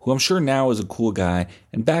 who I'm sure now is a cool guy,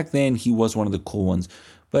 and back then he was one of the cool ones.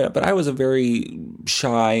 But I was a very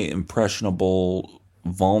shy, impressionable,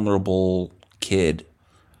 vulnerable kid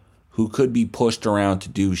who could be pushed around to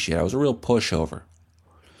do shit. I was a real pushover.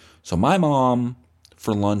 So my mom,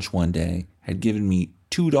 for lunch one day, had given me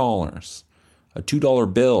 $2, a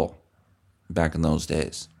 $2 bill back in those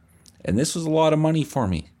days. And this was a lot of money for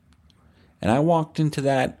me. And I walked into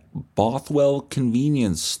that Bothwell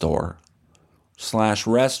convenience store /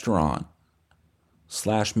 restaurant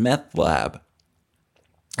 / meth lab,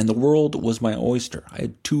 and the world was my oyster. I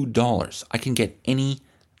had $2. I can get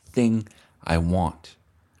anything I want.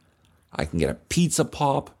 I can get a pizza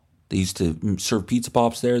pop. They used to serve pizza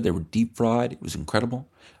pops there. They were deep fried. It was incredible.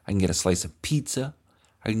 I can get a slice of pizza.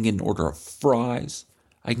 I can get an order of fries.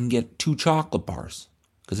 I can get 2 chocolate bars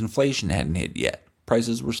because inflation hadn't hit yet.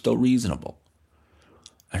 Prices were still reasonable.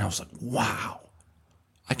 And I was like, wow,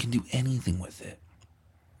 I can do anything with it.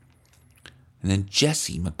 And then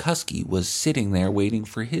Jesse McCrispy was sitting there waiting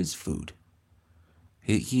for his food.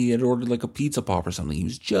 He had ordered like a pizza pop or something. He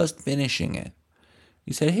was just finishing it.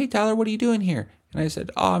 He said, "Hey, Tyler, what are you doing here?" And I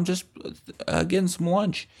said, "Oh, I'm just getting some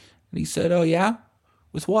lunch." And he said, "Oh, yeah?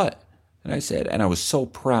 With what?" And I said, and I was so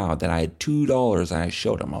proud that I had $2, and I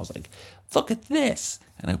showed him. I was like, "Look at this."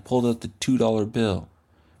 And I pulled out the $2 bill.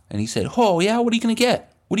 And he said, "Oh, yeah? What are you going to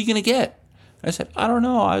get? What are you going to get?" I said, "I don't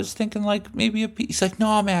know. I was thinking like maybe a piece." He's like,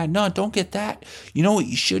 "No, man, no, don't get that. You know what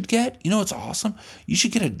you should get? You know what's awesome? You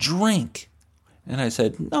should get a drink." And I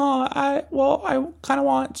said, "No, I kind of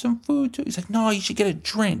want some food too." He's like, "No, you should get a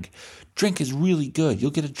drink. Drink is really good.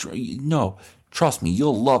 You'll get a drink. No, trust me,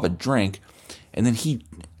 you'll love a drink." And then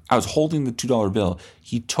I was holding the $2 bill.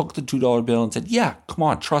 He took the $2 bill and said, "Yeah, come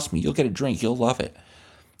on, trust me, you'll get a drink. You'll love it."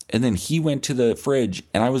 And then he went to the fridge,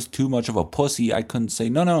 and I was too much of a pussy. I couldn't say,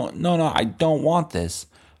 no, I don't want this.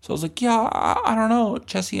 So I was like, "Yeah, I don't know,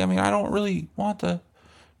 Jesse. I mean, I don't really want the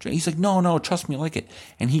drink." He's like, no, trust me, I like it.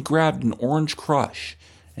 And he grabbed an Orange Crush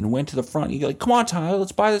and went to the front. He's like, "Come on, Tyler,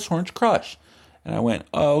 let's buy this Orange Crush." And I went,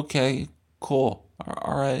 "Oh, okay, cool,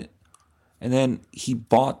 all right." And then he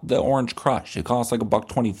bought the Orange Crush. It cost like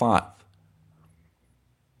 $1.25.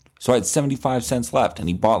 So I had 75 cents left, and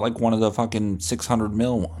he bought like one of the fucking 600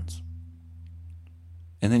 ml ones.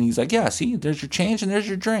 And then he's like, "Yeah, see, there's your change and there's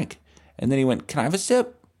your drink." And then he went, "Can I have a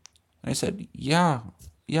sip?" And I said, yeah,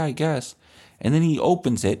 I guess. And then he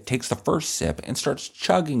opens it, takes the first sip, and starts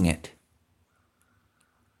chugging it.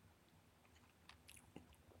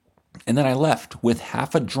 And then I left with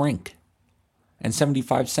half a drink and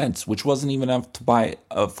 75 cents, which wasn't even enough to buy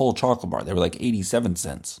a full chocolate bar. They were like 87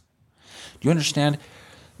 cents. Do you understand?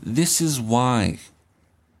 This is why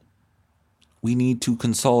we need to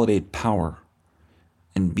consolidate power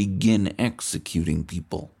and begin executing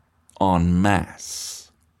people en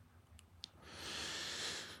masse.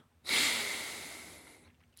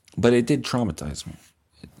 But it did traumatize me.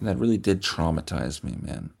 That really did traumatize me,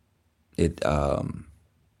 man.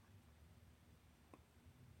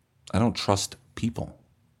 I don't trust people.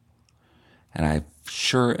 And I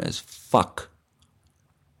sure as fuck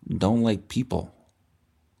don't like people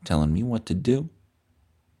telling me what to do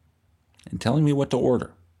and telling me what to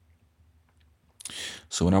order.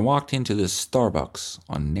 So when I walked into this Starbucks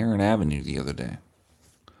on Narren Avenue the other day,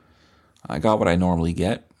 I got what I normally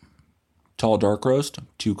get. Tall dark roast,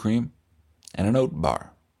 2 cream, and an oat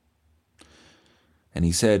bar. And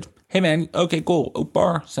he said, hey man, okay, cool, oat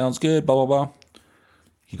bar, sounds good, blah, blah, blah.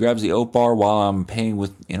 He grabs the oat bar while I'm paying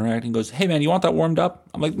with interacting, goes, hey man, you want that warmed up?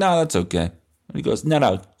 I'm like, no, that's okay. And he goes,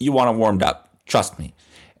 no, you want it warmed up, trust me.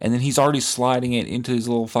 And then he's already sliding it into his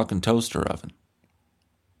little fucking toaster oven.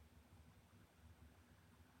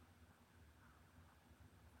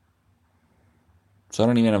 So I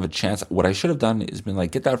don't even have a chance. What I should have done is been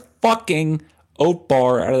like, get that fucking oat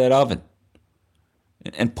bar out of that oven.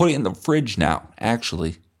 And put it in the fridge now,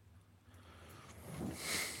 actually.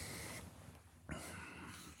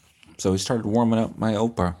 So he started warming up my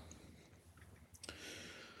oat bar.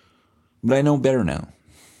 But I know better now.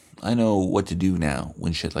 I know what to do now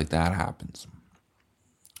when shit like that happens.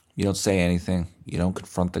 You don't say anything. You don't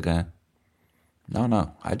confront the guy.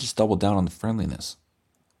 No. I just doubled down on the friendliness.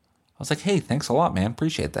 I was like, hey, thanks a lot, man.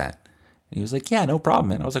 Appreciate that. And he was like, yeah, no problem,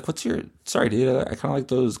 man. I was like, sorry, dude. I kind of like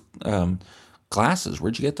those glasses.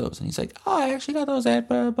 Where'd you get those? And he's like, oh, I actually got those at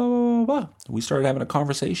blah, blah, blah, blah. We started having a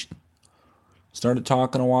conversation. Started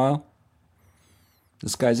talking a while.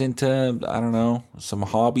 This guy's into, I don't know, some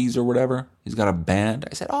hobbies or whatever. He's got a band.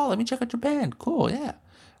 I said, oh, let me check out your band. Cool, yeah.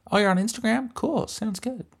 Oh, you're on Instagram? Cool, sounds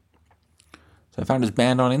good. So I found his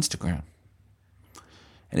band on Instagram.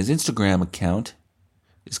 And his Instagram account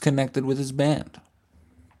is connected with his band.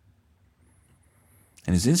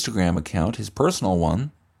 And his Instagram account, his personal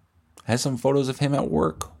one, has some photos of him at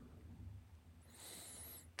work.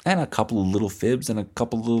 And a couple of little fibs and a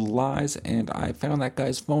couple of little lies. And I found that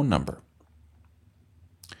guy's phone number.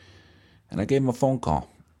 And I gave him a phone call.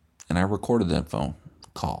 And I recorded that phone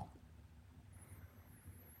call.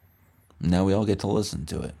 Now we all get to listen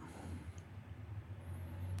to it.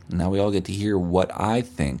 Now we all get to hear what I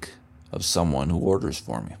think of someone who orders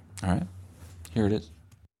for me. All right? Here it is.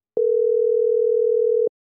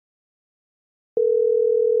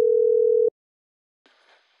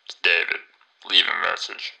 It's David. Leave a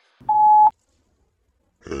message.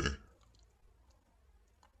 Hey.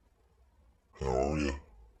 How are you?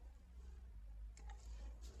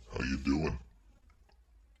 How you doing?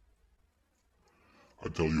 I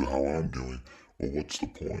tell you how I'm doing. Well, what's the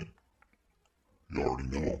point? You already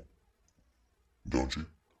know, don't you?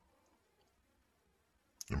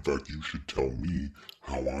 In fact, you should tell me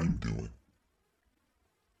how I'm doing.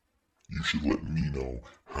 You should let me know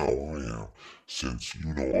how I am, since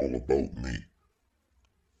you know all about me.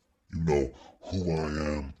 You know who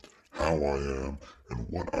I am, how I am, and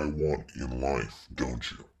what I want in life,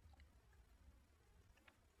 don't you?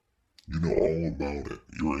 You know all about it.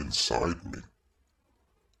 You're inside me.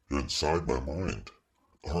 You're inside my mind,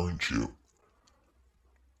 aren't you?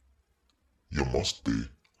 You must be.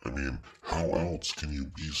 I mean, how else can you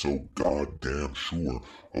be so goddamn sure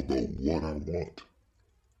about what I want?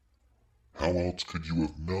 How else could you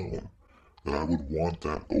have known that I would want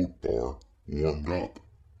that oat bar warmed up?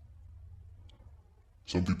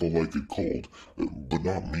 Some people like it cold, but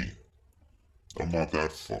not me. I'm not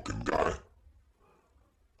that fucking guy.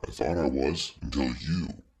 I thought I was until you,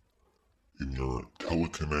 in your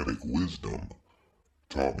telekinetic wisdom,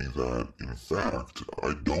 taught me that, in fact,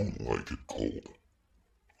 I don't like it cold.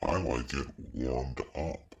 I like it warmed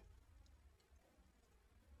up.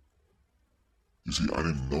 You see, I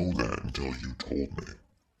didn't know that until you told me.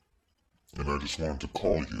 And I just wanted to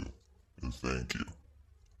call you and thank you.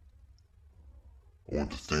 I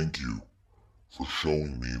want to thank you for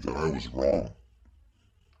showing me that I was wrong.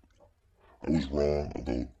 I was wrong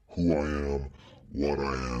about who I am, what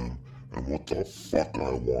I am, and what the fuck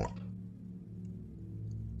I want.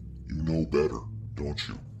 You know better, don't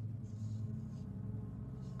you?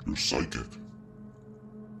 You're psychic.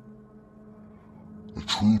 A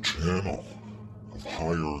true channel of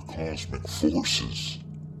higher cosmic forces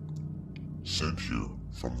sent here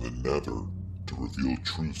from the nether to reveal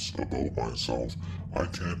truths about myself I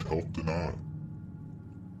can't help deny.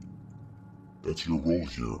 That's your role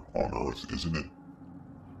here on Earth, isn't it?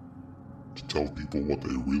 To tell people what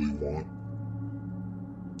they really want.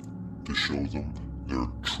 To show them their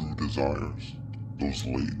true desires. Those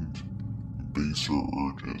latent, baser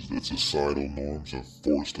urges that societal norms have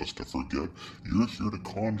forced us to forget. You're here to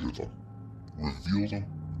conjure them, reveal them,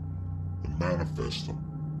 and manifest them.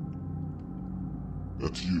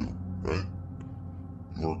 That's you, right?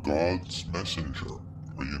 You are God's messenger,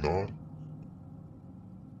 are you not?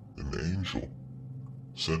 An angel,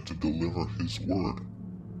 sent to deliver his word.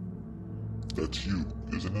 That's you,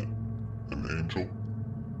 isn't it? An angel?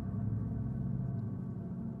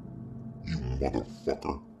 You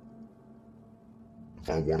motherfucker. If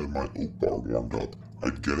I wanted my oat bar warmed up,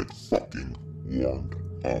 I'd get it fucking warmed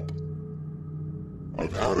up.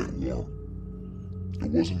 I've had it warm. It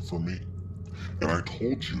wasn't for me. And I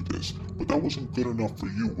told you this, but that wasn't good enough for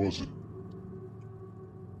you, was it?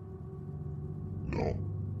 No.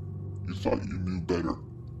 You thought you knew better.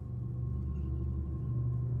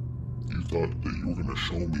 You thought that you were gonna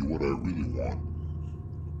show me what I really want.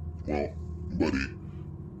 Well, buddy,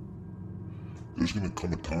 there's gonna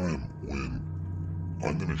come a time when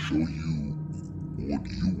I'm gonna show you what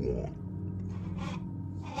you want.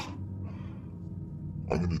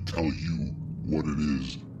 I'm gonna tell you what it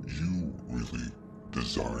is you really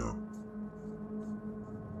desire.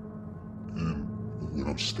 And when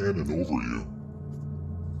I'm standing over you,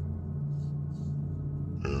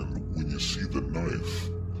 and when you see the knife,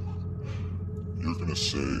 you're gonna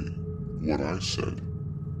say what I said.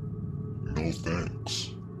 No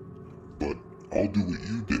thanks. But I'll do what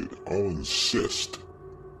you did. I'll insist.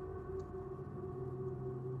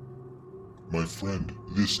 My friend,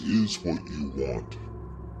 this is what you want.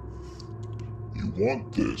 You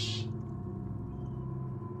want this.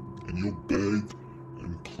 And you'll beg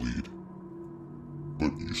and plead.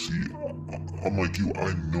 But you see, I'm like you,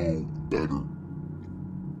 I know better.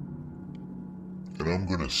 And I'm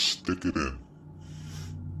gonna stick it in.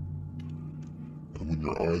 And when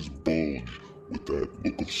your eyes bulge with that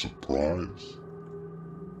look of surprise,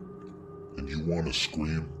 and you want to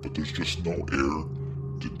scream, but there's just no air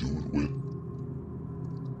to do it with,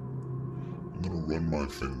 I'm gonna run my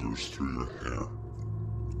fingers through your hair,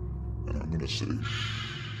 and I'm gonna say, shh,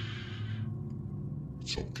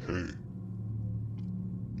 it's okay.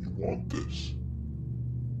 You want this.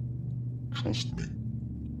 Trust me.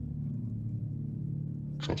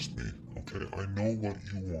 Trust me, okay? I know what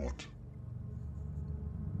you want.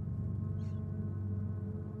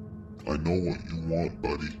 I know what you want,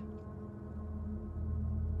 buddy.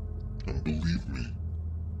 And believe me,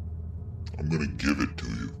 I'm gonna give it to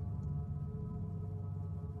you.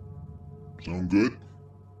 Sound good?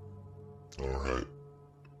 Alright.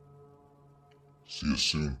 See you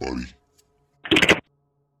soon, buddy.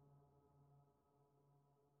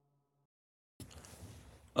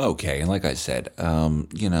 Okay, and like I said,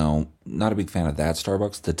 not a big fan of that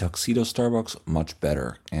Starbucks. The Tuxedo Starbucks, much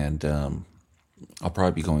better. And I'll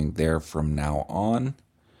probably be going there from now on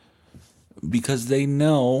because they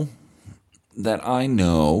know that I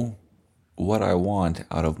know what I want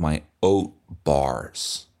out of my oat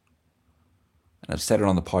bars. And I've said it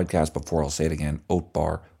on the podcast before, I'll say it again. Oat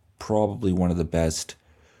bar, probably one of the best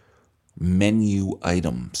menu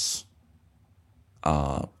items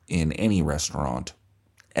in any restaurant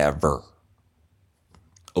ever.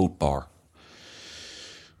 Oat bar.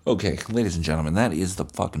 Okay, ladies and gentlemen, that is the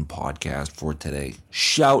fucking podcast for today.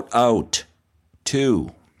 Shout out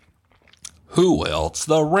to who else?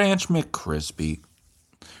 The Ranch McCrispy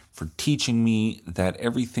for teaching me that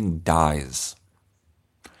everything dies.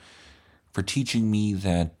 For teaching me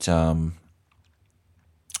that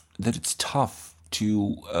that it's tough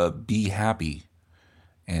to be happy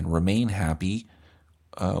and remain happy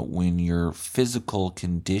when your physical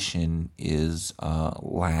condition is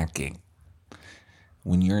lacking.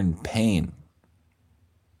 When you're in pain.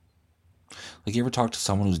 Like, you ever talk to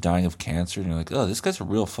someone who's dying of cancer and you're like, oh, this guy's a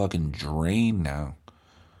real fucking drain now.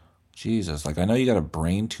 Jesus, like, I know you got a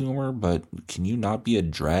brain tumor, but can you not be a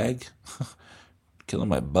drag? Killing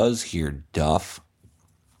my buzz here, Duff.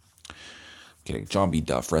 Kidding. John B.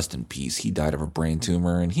 Duff, rest in peace. He died of a brain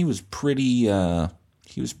tumor, and he was pretty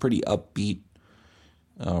upbeat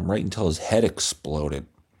right until his head exploded.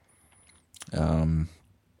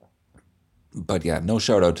 But yeah, no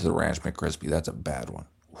shout out to the Ranch McCrispy. That's a bad one.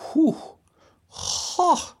 Whew.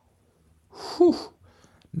 Ha. Whew.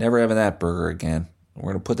 Never having that burger again.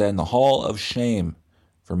 We're going to put that in the Hall of Shame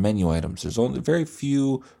for menu items. There's only very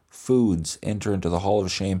few foods enter into the Hall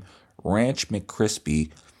of Shame. Ranch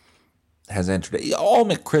McCrispy has entered. All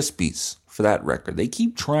McCrispies, for that record. They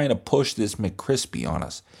keep trying to push this McCrispy on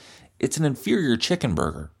us. It's an inferior chicken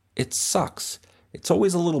burger. It sucks. It's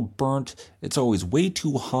always a little burnt. It's always way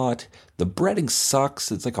too hot. The breading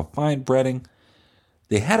sucks. It's like a fine breading.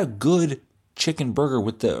 They had a good chicken burger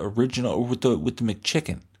with the original, with the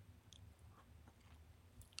McChicken.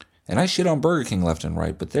 And I shit on Burger King left and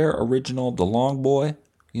right, but their original, the long boy,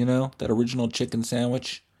 that original chicken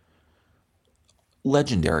sandwich,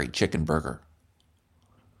 legendary chicken burger.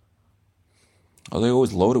 Oh, they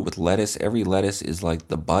always load it with lettuce. Every lettuce is like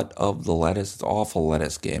the butt of the lettuce. It's awful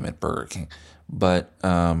lettuce game at Burger King. But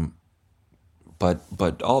I'll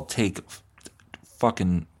take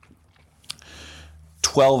fucking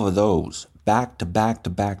 12 of those back to back to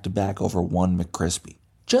back to back over one McCrispy.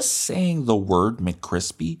 Just saying the word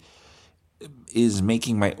McCrispy is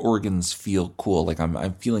making my organs feel cool. Like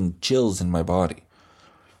I'm feeling chills in my body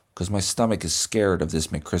because my stomach is scared of this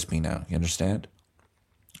McCrispy now. You understand?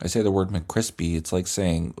 I say the word McCrispy, it's like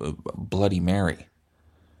saying Bloody Mary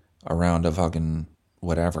around a fucking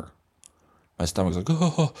whatever. My stomach's like,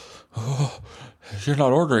 you're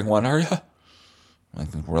not ordering one, are you? Like,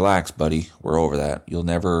 relax, buddy. We're over that. You'll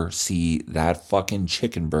never see that fucking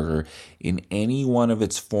chicken burger in any one of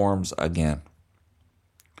its forms again.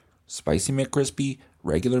 Spicy McCrispy,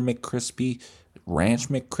 regular McCrispy, Ranch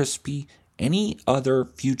McCrispy, any other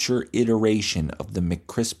future iteration of the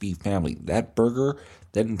McCrispy family. That burger,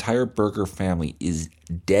 that entire burger family is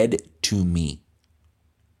dead to me.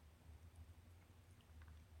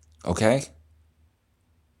 Okay?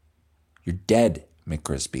 You're dead,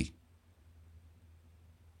 McCrispy.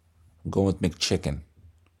 I'm going with McChicken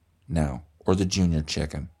now, or the junior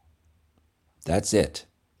chicken. That's it.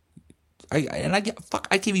 I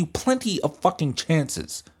gave you plenty of fucking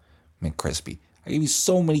chances, McCrispy. I gave you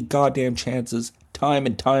so many goddamn chances, time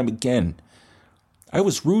and time again. I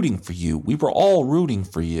was rooting for you. We were all rooting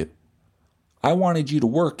for you. I wanted you to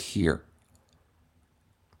work here.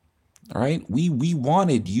 All right? We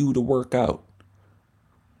wanted you to work out.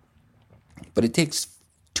 But it takes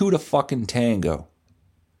two to fucking tango.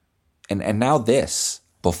 And now this.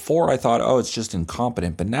 Before I thought, oh, it's just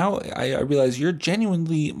incompetent. But now I realize you're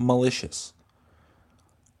genuinely malicious.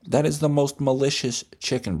 That is the most malicious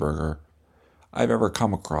chicken burger I've ever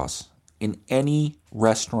come across in any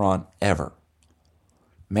restaurant ever.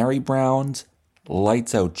 Mary Brown's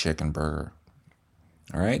lights out chicken burger.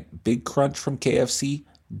 All right? Big Crunch from KFC,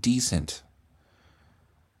 decent.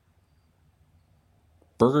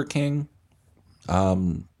 Burger King,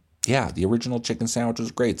 the original chicken sandwich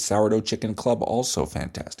was great. Sourdough Chicken Club, also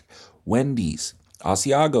fantastic. Wendy's,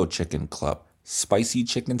 Asiago Chicken Club, Spicy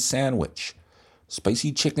Chicken Sandwich,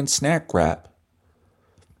 Spicy Chicken Snack Wrap,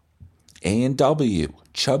 A&W,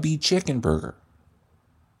 Chubby Chicken Burger.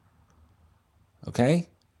 Okay?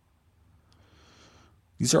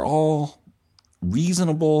 These are all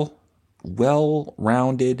reasonable,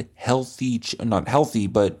 well-rounded, healthy, not healthy,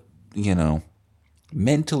 but,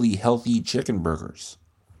 mentally healthy chicken burgers.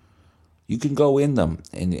 You can go in them,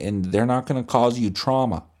 and they're not going to cause you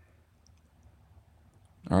trauma.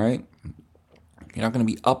 All right? You're not going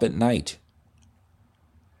to be up at night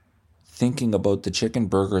thinking about the chicken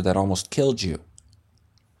burger that almost killed you.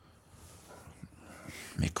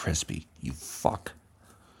 McCrispy, you fuck.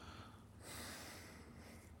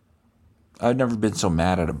 I've never been so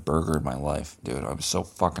mad at a burger in my life, dude. I'm so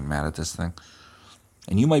fucking mad at this thing.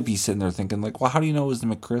 And you might be sitting there thinking, like, well, how do you know it was the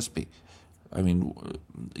McCrispy? I mean,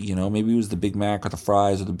 maybe it was the Big Mac or the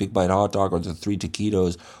fries or the Big Bite hot dog or the 3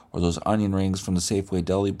 taquitos or those onion rings from the Safeway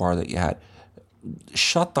deli bar that you had.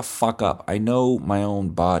 Shut the fuck up. I know my own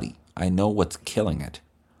body. I know what's killing it.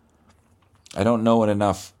 I don't know it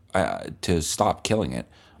enough to stop killing it,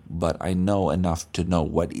 but I know enough to know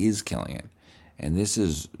what is killing it. And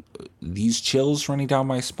these chills running down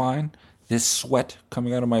my spine, this sweat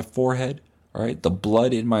coming out of my forehead, all right, the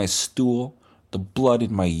blood in my stool, the blood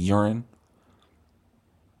in my urine,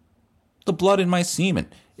 the blood in my semen.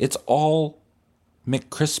 It's all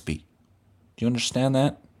McCrispy. Do you understand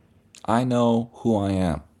that? I know who I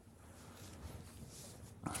am.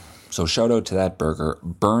 So shout out to that burger.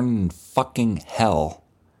 Burn in fucking hell.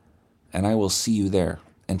 And I will see you there.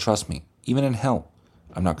 And trust me, even in hell,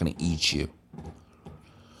 I'm not going to eat you.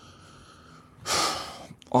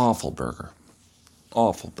 Awful burger.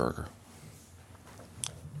 Awful burger.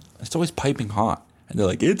 It's always piping hot. And they're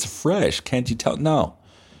like, it's fresh. Can't you tell? No.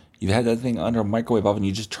 You've had that thing under a microwave oven.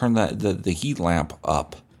 You just turn the heat lamp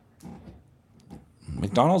up.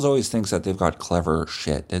 McDonald's always thinks that they've got clever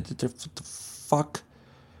shit. The fuck?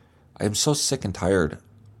 I'm so sick and tired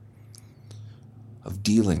of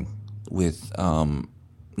dealing with,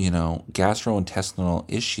 gastrointestinal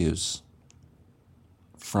issues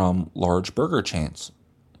from large burger chains.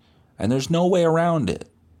 And there's no way around it.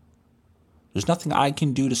 There's nothing I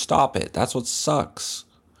can do to stop it. That's what sucks.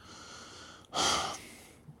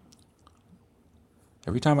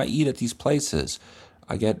 Every time I eat at these places,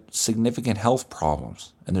 I get significant health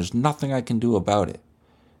problems. And there's nothing I can do about it.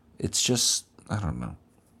 It's just, I don't know.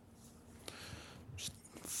 Just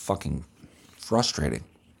fucking frustrating.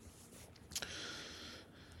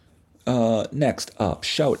 Next up,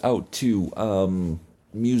 shout out to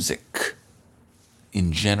music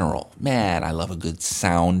in general. Man, I love a good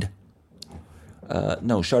sound.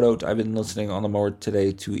 Shout out. I've been listening on the mower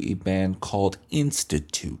today to a band called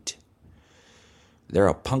Institute. They're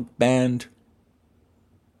a punk band,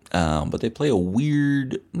 but they play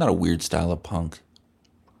not a weird style of punk,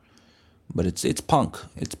 but it's punk.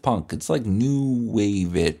 It's punk. It's like new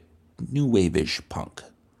wave-ish punk.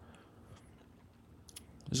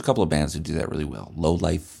 There's a couple of bands that do that really well.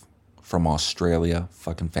 Lowlife from Australia,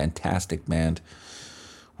 fucking fantastic band,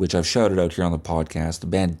 which I've shouted out here on the podcast. The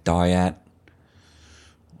band Diat,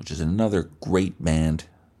 which is another great band.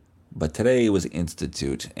 But today it was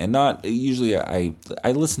Institute. And not, usually I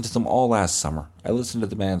listened to them all last summer. I listened to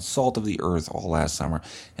the band Salt of the Earth all last summer.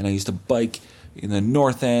 And I used to bike in the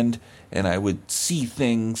North End, and I would see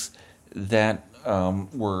things that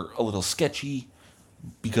were a little sketchy.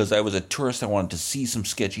 Because I was a tourist, I wanted to see some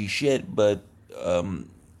sketchy shit, but, I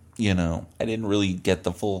didn't really get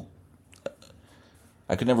the full...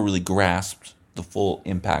 I could never really grasp the full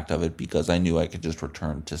impact of it because I knew I could just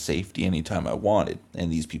return to safety anytime I wanted,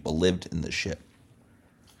 and these people lived in the shit.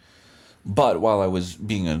 But while I was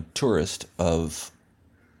being a tourist of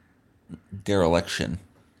dereliction,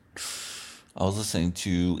 I was listening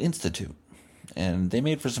to Institute, and they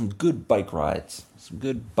made for some good bike rides.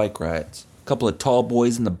 A couple of tall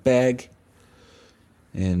boys in the bag,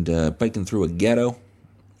 and biking through a ghetto,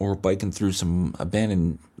 or biking through some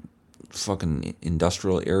abandoned fucking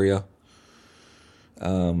industrial area.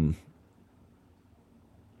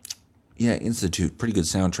 Institute, pretty good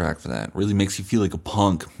soundtrack for that. Really makes you feel like a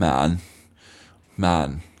punk, man.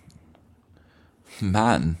 And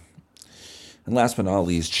last but not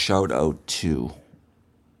least, shout out to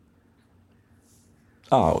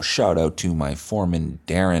my foreman,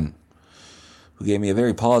 Darren, who gave me a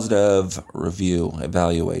very positive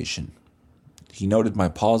evaluation. He noted my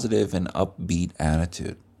positive and upbeat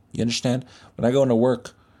attitude. You understand? When I go into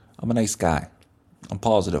work, I'm a nice guy. I'm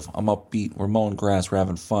positive. I'm upbeat. We're mowing grass. We're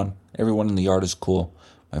having fun. Everyone in the yard is cool.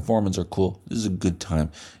 My foremans are cool. This is a good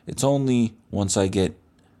time. It's only once I get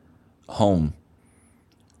home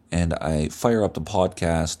and I fire up the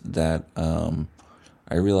podcast that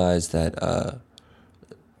I realize that,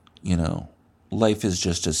 life is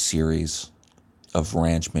just a series of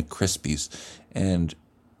Ranch McCrispies, and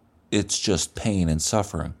it's just pain and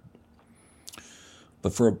suffering.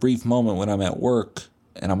 But for a brief moment when I'm at work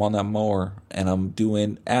and I'm on that mower and I'm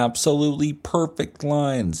doing absolutely perfect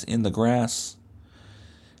lines in the grass,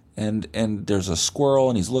 and there's a squirrel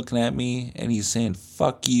and he's looking at me and he's saying,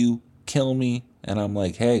 "Fuck you, kill me," and I'm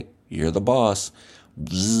like, "Hey, you're the boss."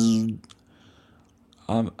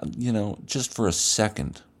 Just for a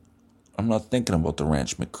second, I'm not thinking about the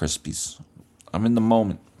Ranch McCrispies. I'm in the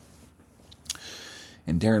moment.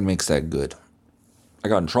 And Darren makes that good. I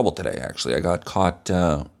got in trouble today, actually. I got caught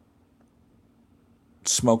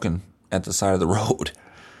smoking at the side of the road.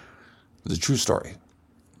 It's a true story.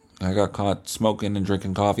 I got caught smoking and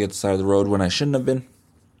drinking coffee at the side of the road when I shouldn't have been.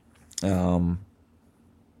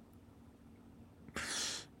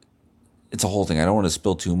 It's a whole thing. I don't want to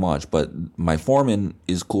spill too much, but my foreman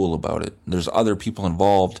is cool about it. There's other people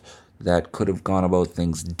involved that could have gone about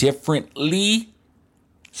things differently.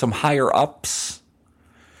 Some higher ups.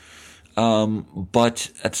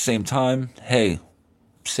 But at the same time, hey,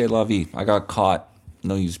 c'est la vie. I got caught.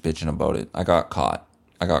 No use bitching about it. I got caught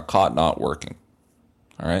not working.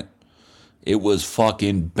 All right? It was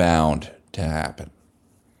fucking bound to happen.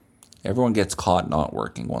 Everyone gets caught not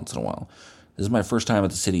working once in a while. This is my first time at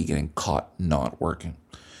the city getting caught not working.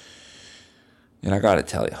 And I gotta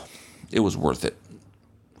tell you, it was worth it.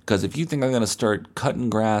 Because if you think I'm going to start cutting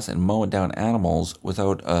grass and mowing down animals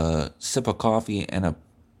without a sip of coffee and a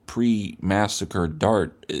pre-massacre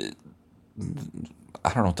dart, I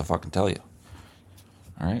don't know what to fucking tell you.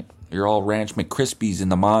 All right? You're all Ranch McCrispies in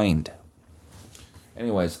the mind.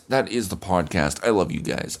 Anyways, that is the podcast. I love you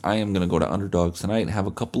guys. I am going to go to Underdogs tonight and have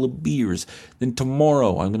a couple of beers. Then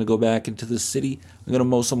tomorrow, I'm going to go back into the city. I'm going to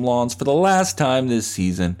mow some lawns for the last time this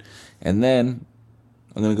season. And then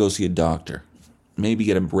I'm going to go see a doctor. Maybe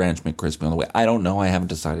get a Ranch McCrispy on the way. I don't know. I haven't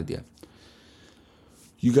decided yet.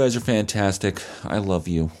 You guys are fantastic. I love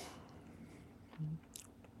you.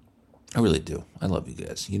 I really do. I love you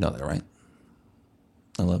guys. You know that, right?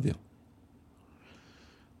 I love you.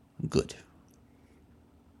 Good.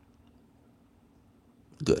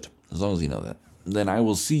 Good. As long as you know that. Then I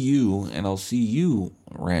will see you, and I'll see you,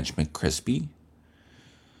 Ranch McCrispy.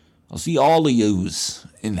 I'll see all of yous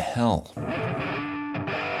in hell.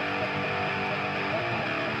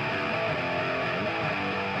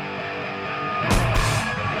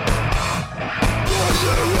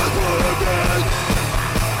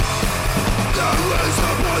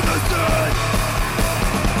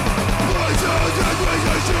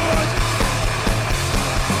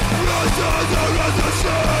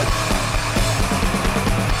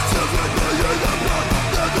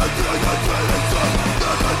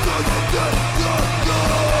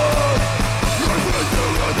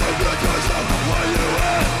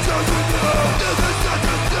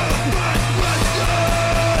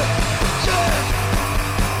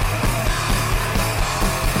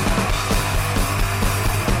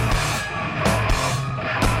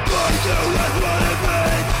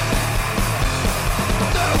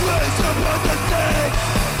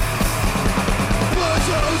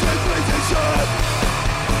 Chosen